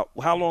me about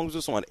how long was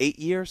this on? 8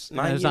 years,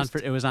 9 years.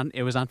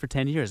 It was on for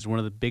 10 years. One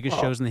of the biggest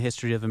shows in the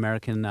history of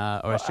American,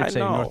 or I should say,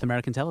 North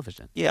American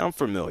television. Yeah, I'm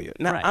familiar.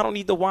 Now I don't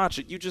need to watch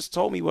it. You just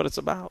told me what it's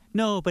about.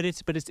 No, but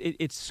it's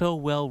so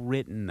well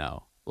written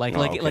though.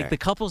 Like the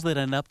couples that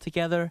end up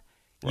together.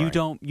 You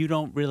don't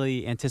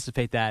really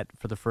anticipate that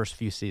for the first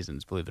few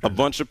seasons, believe it or not.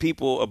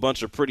 A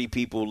bunch of pretty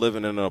people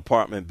living in an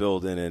apartment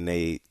building, and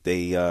they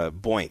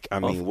boink. I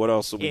mean, what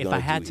else are we going to do? If I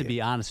had to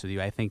be honest with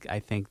you, I think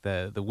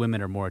the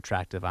women are more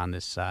attractive on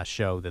this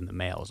show than the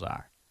males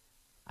are.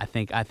 I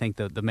think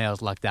the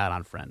males lucked out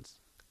on Friends.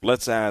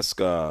 Let's ask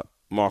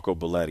Marco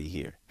Belletti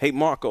here. Hey,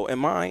 Marco,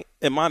 am I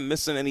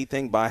missing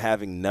anything by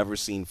having never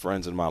seen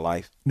Friends in my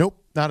life?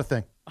 Nope, not a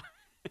thing.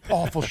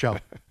 Awful show.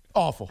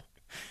 Awful.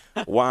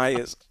 Why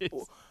is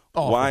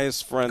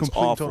Friends Complete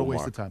awful? Total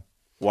waste of time.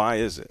 Why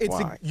is it?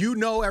 You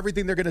know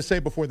everything they're going to say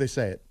before they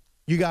say it.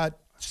 You got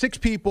 6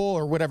 people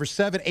or whatever,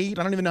 7, 8.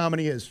 I don't even know how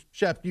many it is.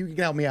 Shep, you can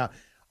help me out.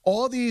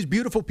 All these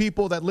beautiful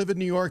people that live in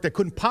New York that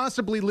couldn't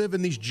possibly live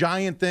in these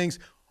giant things.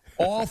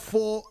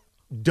 Awful,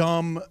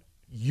 dumb,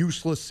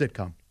 useless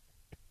sitcom.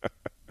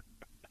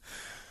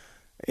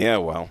 Yeah,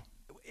 well,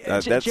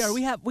 Jared,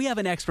 we have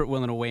an expert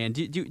willing to weigh in.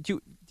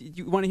 Do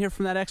you want to hear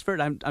from that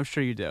expert? I'm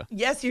sure you do.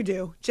 Yes, you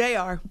do.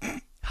 JR.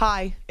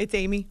 Hi, it's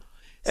Amy.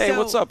 Hey,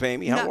 what's up,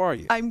 Amy? How are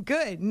you? I'm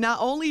good. Not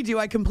only do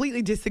I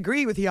completely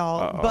disagree with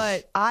y'all,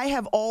 but I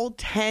have all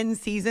 10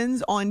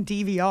 seasons on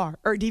DVR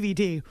or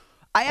DVD.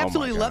 I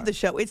absolutely love the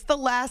show. It's the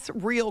last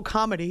real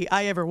comedy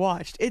I ever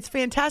watched. It's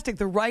fantastic.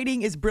 The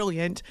writing is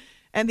brilliant,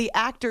 and the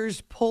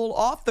actors pull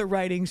off the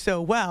writing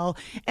so well.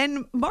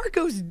 And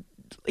Marco's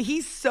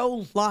he's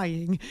so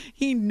lying.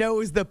 He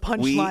knows the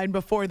punchline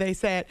before they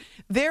say it.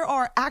 There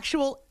are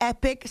actual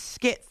epic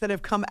skits that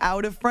have come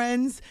out of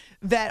Friends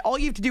that all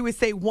you have to do is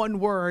say one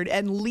word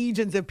and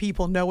legions of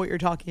people know what you're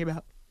talking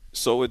about.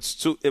 So it's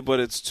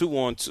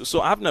 2-on-2.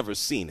 So I've never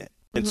seen it.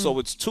 And so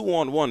it's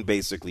 2-on-1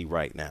 basically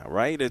right now,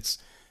 right? It's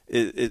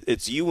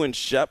you and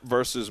Shep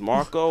versus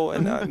Marco,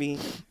 and I mean,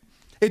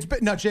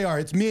 No, JR,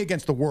 it's me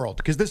against the world,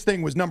 because this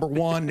thing was number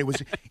one. It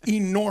was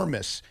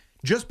enormous.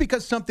 Just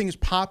because something is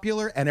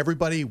popular and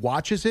everybody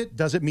watches it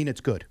doesn't mean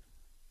it's good.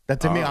 That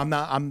to me, I'm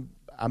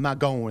not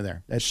going with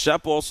there.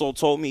 Shep also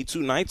told me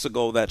 2 nights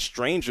ago that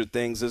Stranger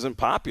Things isn't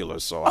popular,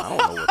 so I don't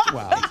know what.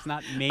 Well, it's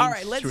not mainstream. All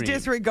right, let's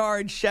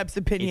disregard Shep's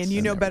opinion.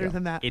 You know better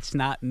than that. It's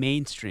not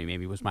mainstream.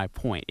 Maybe was my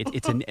point.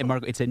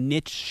 It's a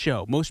niche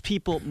show. Most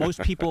people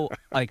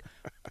like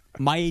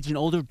my age and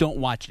older don't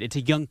watch it. It's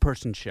a young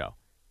person show.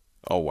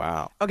 Oh,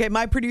 wow. Okay,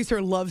 my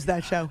producer loves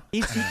that show.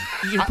 Your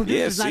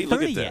producer's not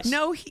 30 yet.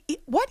 No,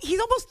 what? He's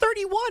almost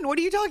 31. What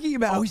are you talking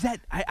about? Oh, is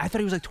that? I thought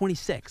he was like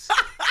 26.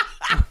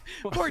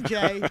 Poor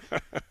Jay.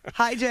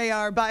 Hi,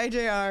 JR. Bye,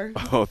 JR.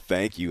 Oh,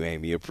 thank you,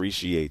 Amy.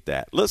 Appreciate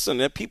that.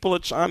 Listen, people are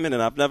chiming in.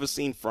 I've never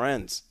seen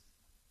Friends.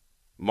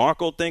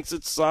 Marco thinks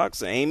it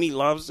sucks. Amy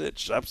loves it.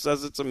 Shep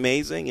says it's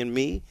amazing. And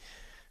me,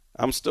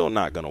 I'm still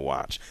not going to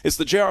watch. It's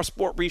the JR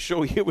Sport Brief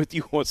Show here with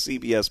you on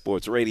CBS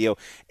Sports Radio.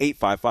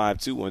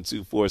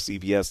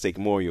 855-212-4CBS. Take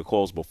more of your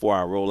calls before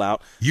I roll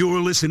out. You're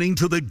listening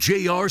to the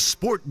JR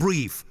Sport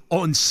Brief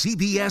on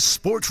CBS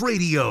Sports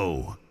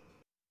Radio.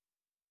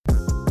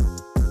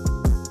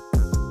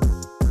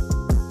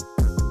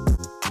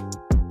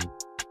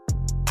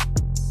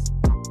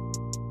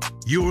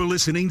 You're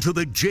listening to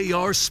the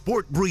JR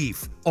Sport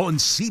Brief on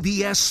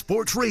CBS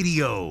Sports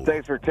Radio.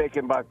 Thanks for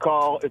taking my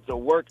call. It's a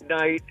work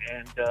night,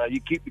 and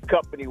you keep me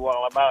company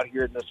while I'm out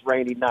here in this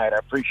rainy night. I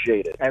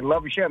appreciate it. I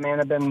love your show,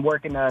 man. I've been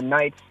working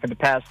nights for the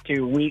past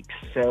 2 weeks,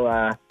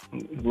 so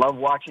love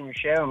watching your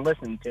show and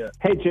listening to it.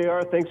 Hey,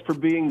 JR, thanks for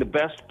being the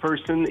best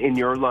person in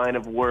your line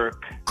of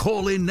work.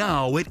 Call in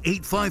now at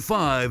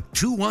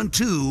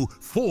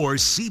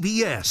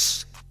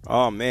 855-212-4CBS.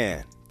 Oh,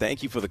 man.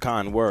 Thank you for the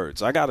kind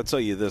words. I got to tell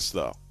you this,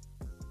 though.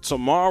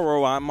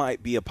 Tomorrow, I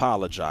might be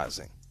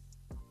apologizing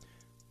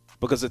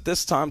because at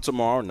this time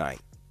tomorrow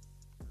night,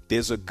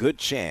 there's a good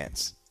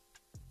chance,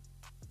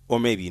 or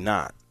maybe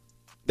not,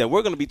 that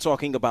we're going to be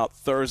talking about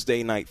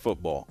Thursday night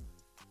football.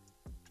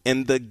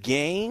 And the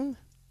game,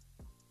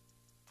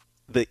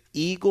 the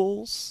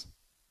Eagles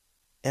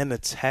and the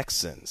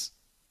Texans.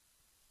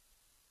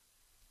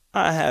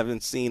 I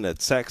haven't seen a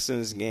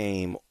Texans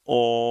game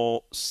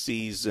all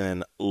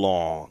season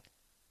long.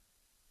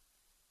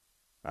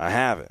 I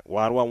haven't.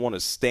 Why do I want to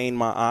stain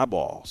my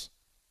eyeballs?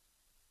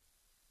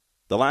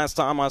 The last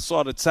time I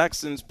saw the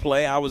Texans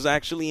play, I was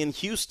actually in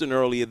Houston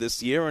earlier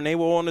this year, and they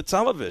were on the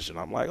television.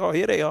 I'm like, oh,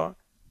 here they are.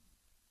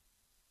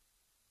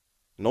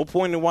 No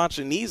point in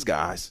watching these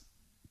guys.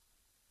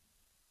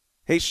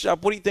 Hey,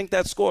 Shep, what do you think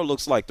that score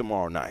looks like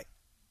tomorrow night?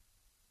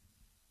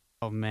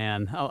 Oh,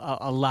 man.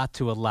 A lot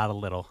to a lot of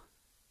little.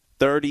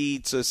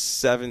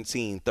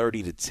 30-17,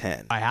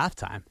 30-10. By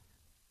halftime.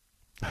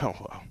 Oh,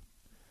 well.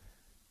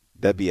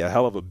 That'd be a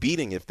hell of a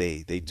beating if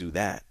they do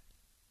that.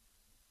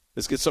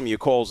 Let's get some of your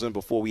calls in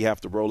before we have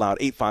to roll out.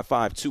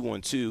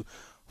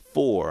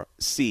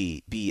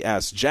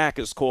 855-212-4CBS. Jack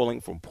is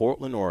calling from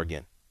Portland,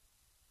 Oregon.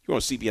 You're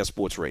on CBS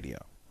Sports Radio.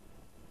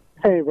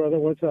 Hey, brother.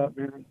 What's up,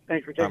 man?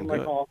 Thanks for taking my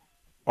call.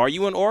 Are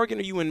you in Oregon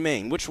or are you in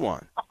Maine? Which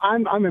one?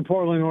 I'm in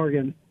Portland,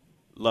 Oregon.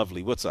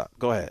 Lovely. What's up?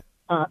 Go ahead.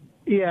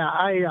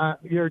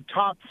 Your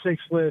top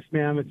 6 list,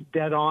 man, it's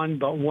dead on,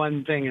 but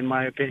one thing, in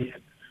my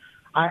opinion.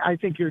 I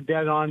think you're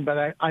dead on,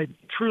 but I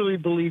truly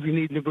believe you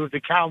need to move the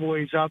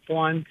Cowboys up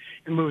 1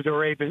 and move the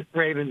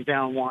Ravens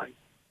down 1.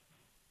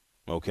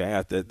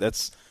 Okay,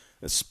 that's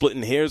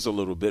splitting hairs a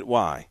little bit.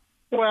 Why?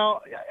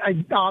 Well, I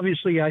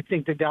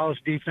think the Dallas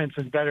defense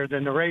is better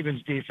than the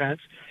Ravens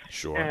defense.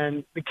 Sure.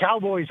 And the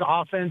Cowboys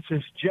offense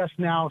is just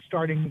now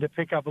starting to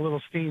pick up a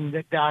little steam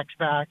that Dak's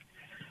back.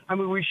 I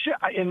mean, we should,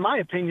 in my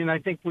opinion, I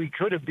think we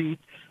could have beat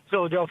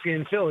Philadelphia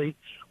and Philly.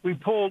 We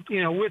pulled,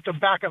 with the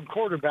backup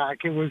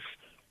quarterback. It was,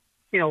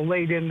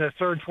 late in the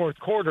third, fourth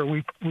quarter,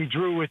 we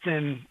drew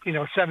within,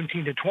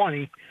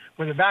 17-20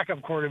 with a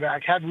backup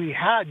quarterback. Had we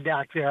had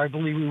Dak there, I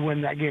believe we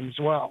win that game as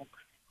well.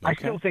 Okay. I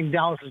still think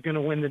Dallas is going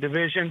to win the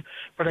division,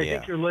 but I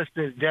think your list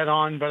is dead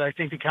on, but I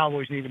think the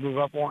Cowboys need to move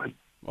up 1.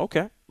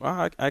 Okay.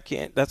 Well, I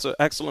can't. That's an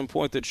excellent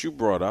point that you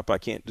brought up. I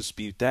can't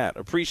dispute that.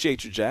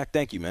 Appreciate you, Jack.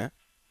 Thank you, man.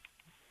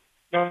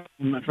 No,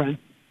 my friend.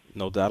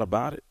 No doubt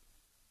about it.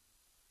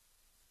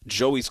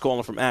 Joey's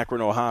calling from Akron,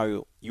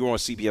 Ohio. You're on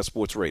CBS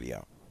Sports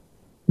Radio.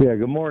 Yeah,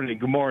 good morning.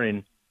 Good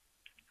morning.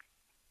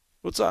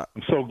 What's up?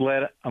 I'm so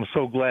glad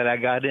I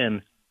got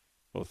in.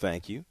 Well,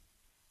 thank you.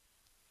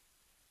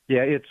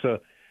 Yeah, it's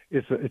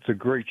a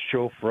great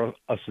show for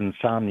us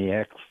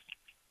insomniacs.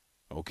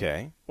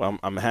 Okay. Well,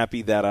 I'm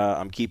happy that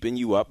I'm keeping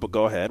you up, but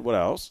go ahead. What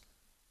else?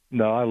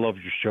 No, I love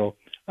your show.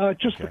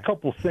 Just a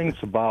couple things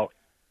about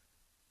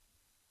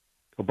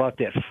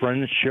that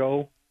Friends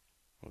show.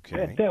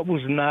 Okay. That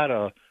was not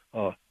a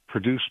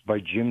produced by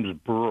James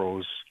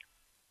Burrows.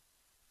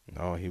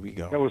 Oh, here we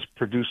go. That was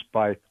produced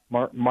by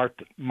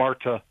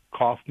Marta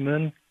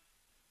Kaufman.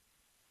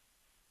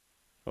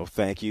 Oh,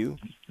 thank you.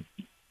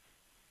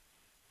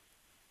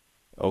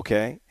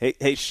 Okay.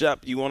 Hey,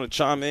 Shep, you want to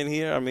chime in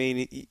here? I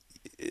mean,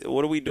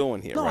 what are we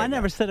doing here? No, right I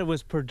never now? said it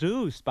was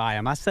produced by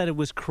him. I said it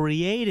was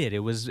created. It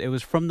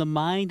was from the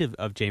mind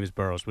of James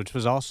Burrows, which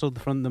was also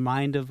from the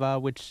mind of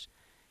which,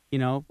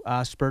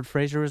 spurred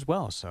Frazier as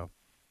well. So.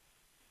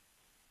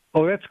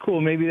 Oh, that's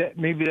cool. Maybe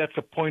that's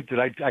a point that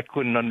I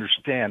couldn't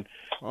understand.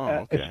 Oh,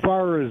 okay. As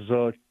far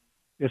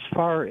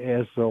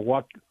as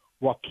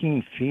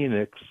Joaquin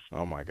Phoenix.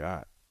 Oh my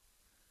God.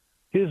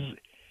 His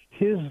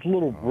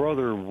little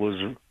brother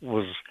was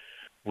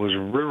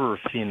River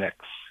Phoenix.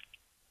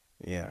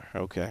 Yeah.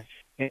 Okay.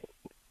 And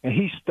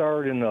he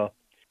starred in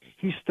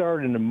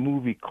a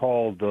movie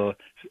called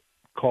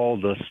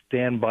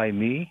Stand by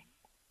Me.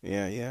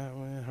 Yeah.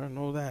 Well, I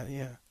know that.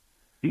 Yeah.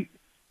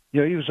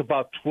 He was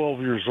about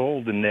 12 years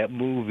old in that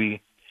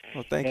movie.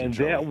 Well, thank you, and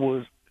Joey.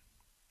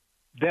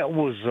 that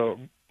was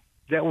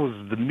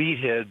the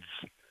Meatheads,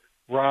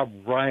 Rob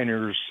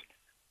Reiner's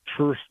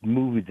first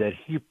movie that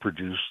he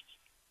produced.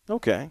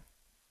 Okay.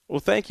 Well,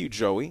 thank you,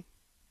 Joey.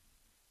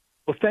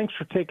 Well, thanks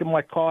for taking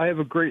my call. Have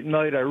a great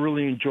night. I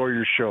really enjoy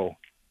your show.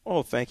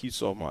 Oh, thank you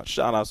so much.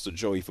 Shout outs to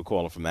Joey for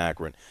calling from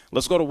Akron.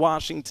 Let's go to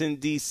Washington,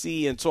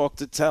 D.C. and talk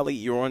to Telly.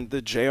 You're on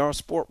the JR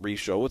Sport Brief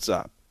Show. What's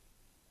up?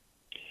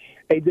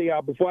 Hey,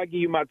 JR, before I give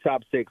you my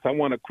top six, I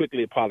want to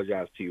quickly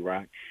apologize to you,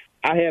 right?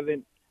 I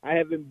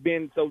haven't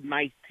been so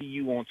nice to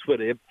you on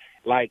Twitter.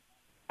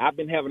 I've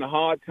been having a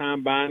hard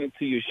time buying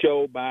into your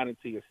show, buying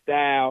into your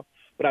style.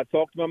 But I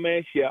talked to my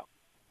man, Shep,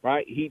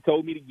 right? He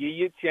told me to give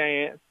you a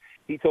chance.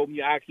 He told me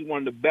you're actually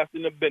one of the best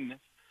in the business.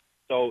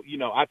 So,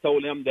 I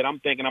told him that I'm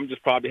thinking I'm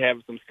just probably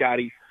having some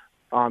Scotty,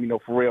 for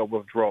real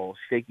withdrawals.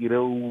 Shaky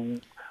though.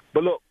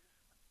 But look.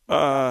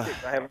 I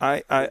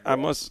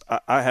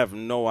have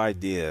no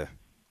idea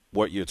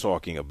what you're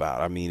talking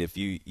about. I mean, if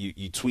you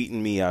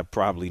tweeting me, I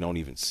probably don't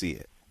even see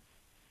it.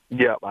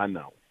 Yep, I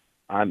know.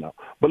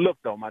 But look,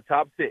 though, my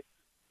top six,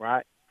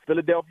 right?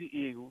 Philadelphia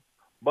Eagles,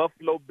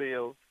 Buffalo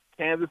Bills,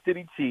 Kansas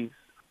City Chiefs,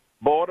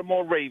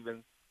 Baltimore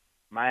Ravens,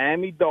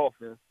 Miami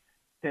Dolphins,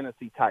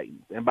 Tennessee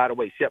Titans. And by the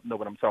way, Shep know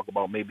what I'm talking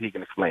about. Maybe he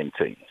can explain it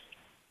to you.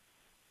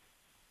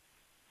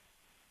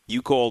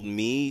 You called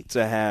me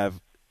to have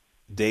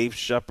Dave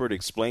Shepard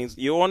explain.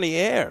 You're on the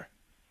air.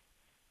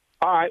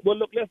 All right. Well,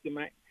 look, listen,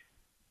 man.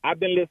 I've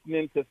been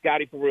listening to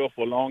Scotty for real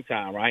for a long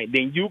time, right?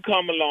 Then you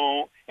come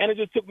along, and it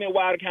just took me a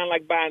while to kind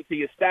of buy into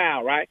your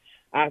style, right?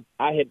 I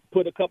had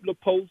put a couple of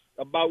posts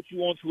about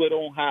you on Twitter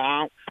on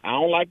how I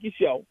don't like your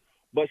show.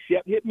 But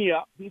Shep hit me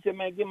up. He said,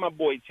 man, give my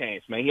boy a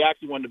chance, man. He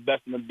actually one of the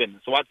best in the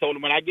business. So I told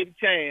him when I get a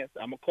chance,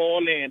 I'm going to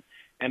call in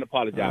and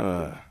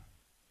apologize.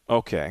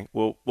 Okay.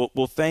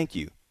 Well, thank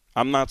you.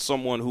 I'm not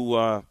someone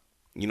who,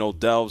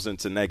 delves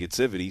into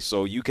negativity.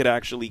 So you could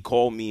actually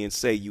call me and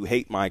say you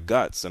hate my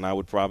guts, and I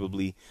would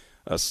probably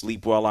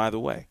sleep well either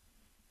way.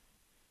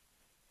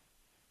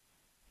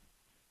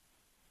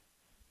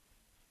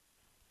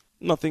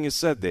 Nothing is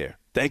said there.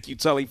 Thank you,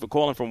 Tully, for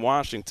calling from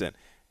Washington.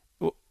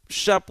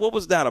 Shep, what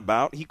was that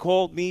about? He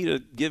called me to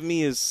give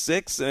me his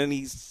six, and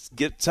he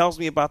tells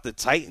me about the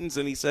Titans,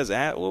 and he says,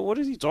 what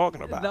is he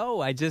talking about?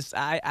 No, I don't.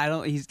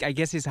 I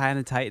guess he's high on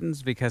the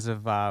Titans because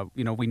of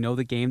we know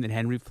the game that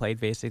Henry played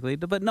basically.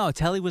 But no,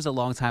 Telly was a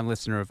longtime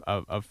listener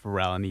of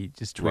Pharrell, and he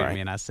just tweeted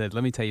me, and I said,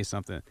 let me tell you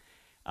something.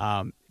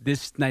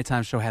 This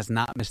nighttime show has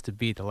not missed a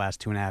beat the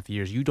last 2.5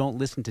 years. You don't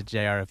listen to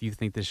JR if you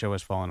think this show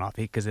has fallen off,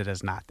 because it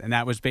has not. And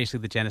that was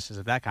basically the genesis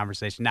of that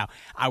conversation. Now,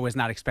 I was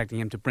not expecting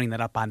him to bring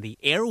that up on the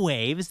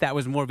airwaves. That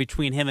was more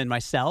between him and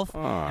myself.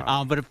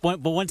 But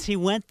once he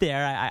went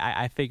there,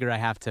 I figure I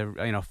have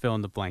to fill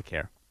in the blank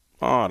here.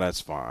 Oh,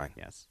 that's fine.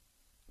 Yes.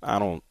 I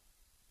don't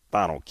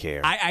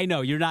care. I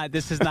know you're not.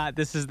 This is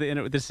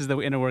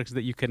the inner works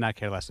that you could not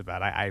care less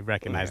about. I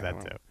recognize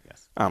that too.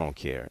 Yes. I don't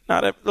care.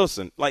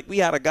 Listen, we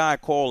had a guy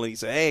call and he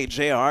said, "Hey,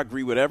 JR, I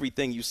agree with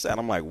everything you said."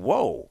 I'm like,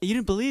 "Whoa!" You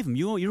didn't believe him.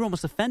 You're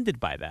almost offended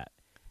by that.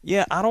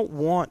 Yeah, I don't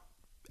want.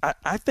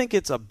 I think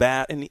it's a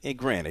bad. And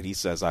granted, he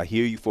says, "I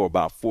hear you for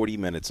about 40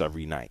 minutes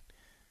every night."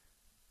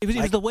 It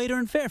was the waiter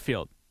in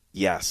Fairfield.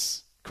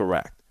 Yes,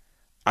 correct.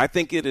 I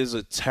think it is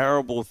a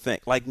terrible thing.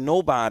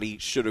 Nobody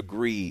should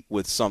agree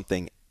with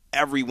something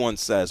everyone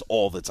says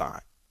all the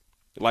time.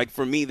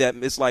 For me, that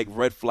it's like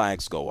red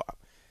flags go up.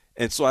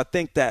 And so I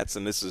think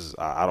and this is,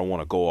 I don't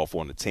want to go off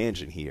on a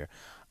tangent here.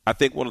 I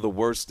think one of the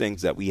worst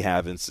things that we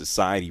have in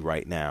society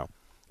right now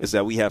is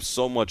that we have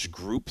so much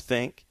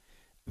groupthink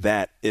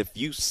that if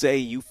you say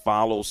you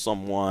follow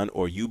someone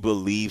or you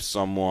believe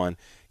someone,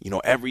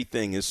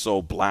 everything is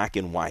so black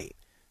and white.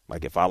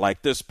 If I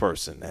like this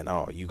person, then,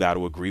 you got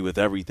to agree with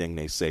everything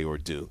they say or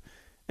do.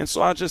 And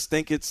so I just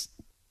think it's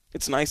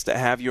nice to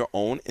have your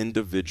own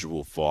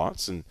individual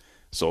thoughts. And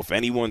so if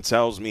anyone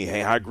tells me,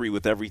 hey, I agree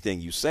with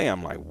everything you say,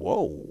 I'm like,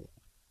 whoa.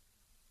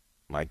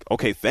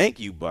 Okay, thank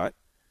you, but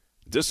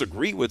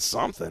disagree with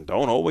something.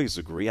 Don't always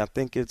agree. I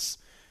think it's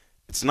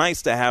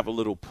nice to have a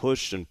little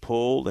push and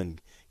pull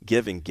and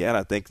give and get.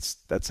 I think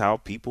that's how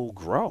people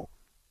grow.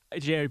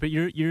 Jerry, but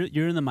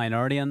you're in the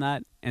minority on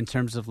that in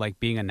terms of like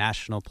being a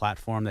national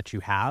platform that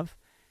you have,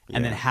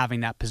 and then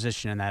having that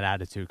position and that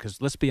attitude.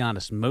 Because let's be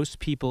honest, most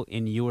people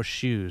in your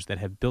shoes that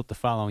have built the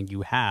following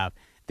you have,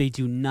 they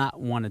do not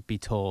want to be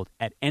told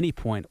at any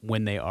point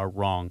when they are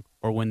wrong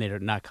or when they're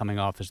not coming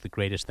off as the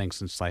greatest thing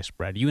since sliced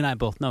bread. You and I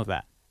both know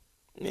that.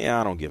 Yeah,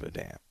 I don't give a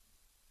damn.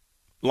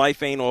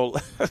 Life isn't all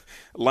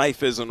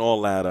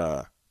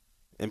that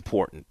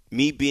important.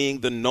 Me being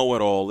the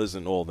know-it-all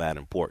isn't all that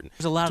important.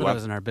 There's a lot of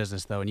those in our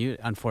business, though, and you,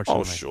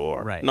 unfortunately. Oh,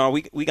 sure. Right. No,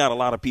 we got a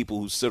lot of people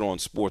who sit on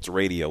sports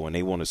radio and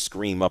they want to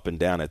scream up and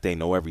down that they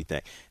know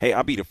everything. Hey,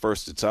 I'll be the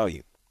first to tell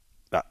you.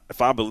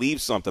 If I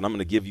believe something, I'm going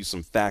to give you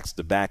some facts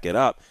to back it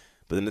up.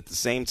 But then at the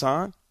same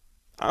time,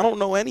 I don't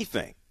know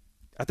anything.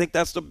 I think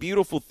that's the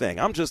beautiful thing.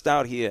 I'm just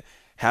out here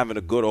having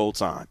a good old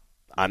time.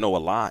 I know a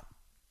lot.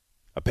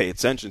 I pay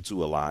attention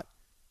to a lot.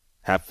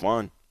 Have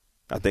fun.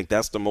 I think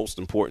that's the most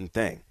important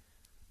thing.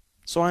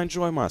 So I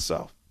enjoy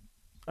myself.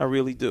 I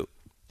really do.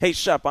 Hey,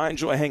 Shep, I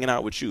enjoy hanging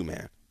out with you,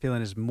 man.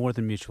 Feeling is more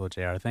than mutual,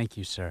 JR. Thank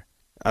you, sir.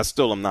 I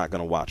still am not going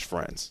to watch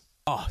Friends.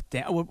 Oh,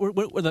 damn.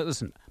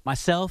 Listen,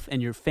 myself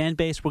and your fan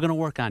base, we're going to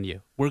work on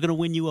you. We're going to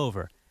win you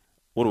over.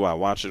 What do I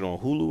watch it on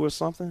Hulu or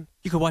something?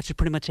 You can watch it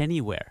pretty much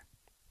anywhere.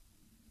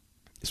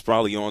 It's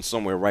probably on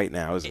somewhere right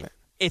now, isn't it?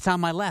 It's on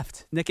my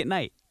left, Nick at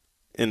Night.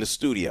 In the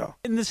studio.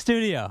 In the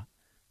studio.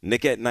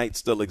 Nick at Night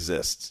still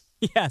exists.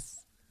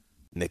 Yes.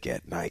 Nick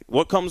at Night.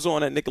 What comes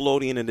on at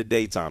Nickelodeon in the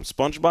daytime?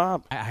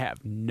 SpongeBob? I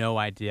have no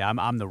idea.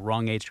 I'm the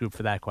wrong age group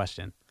for that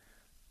question.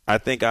 I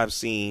think I've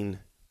seen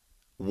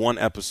one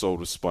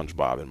episode of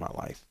SpongeBob in my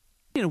life.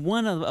 You know,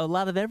 one of a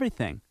lot of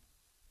everything.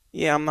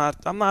 Yeah, I'm not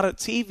a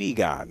TV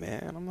guy,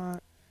 man. I'm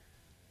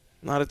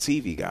not a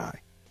TV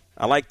guy.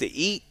 I like to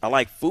eat. I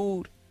like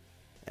food.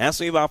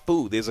 Ask me about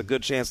food. There's a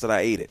good chance that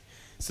I ate it.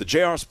 It's the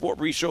JR Sport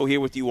Brief Show here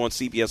with you on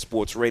CBS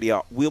Sports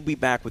Radio. We'll be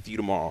back with you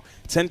tomorrow,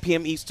 10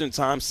 p.m. Eastern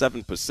Time,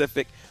 7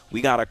 Pacific.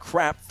 We got a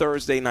crap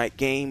Thursday night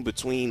game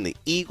between the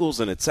Eagles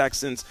and the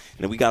Texans,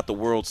 and then we got the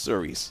World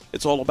Series.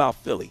 It's all about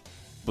Philly.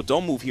 But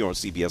don't move here on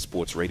CBS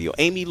Sports Radio.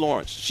 Amy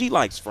Lawrence, she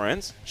likes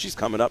Friends. She's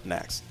coming up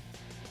next.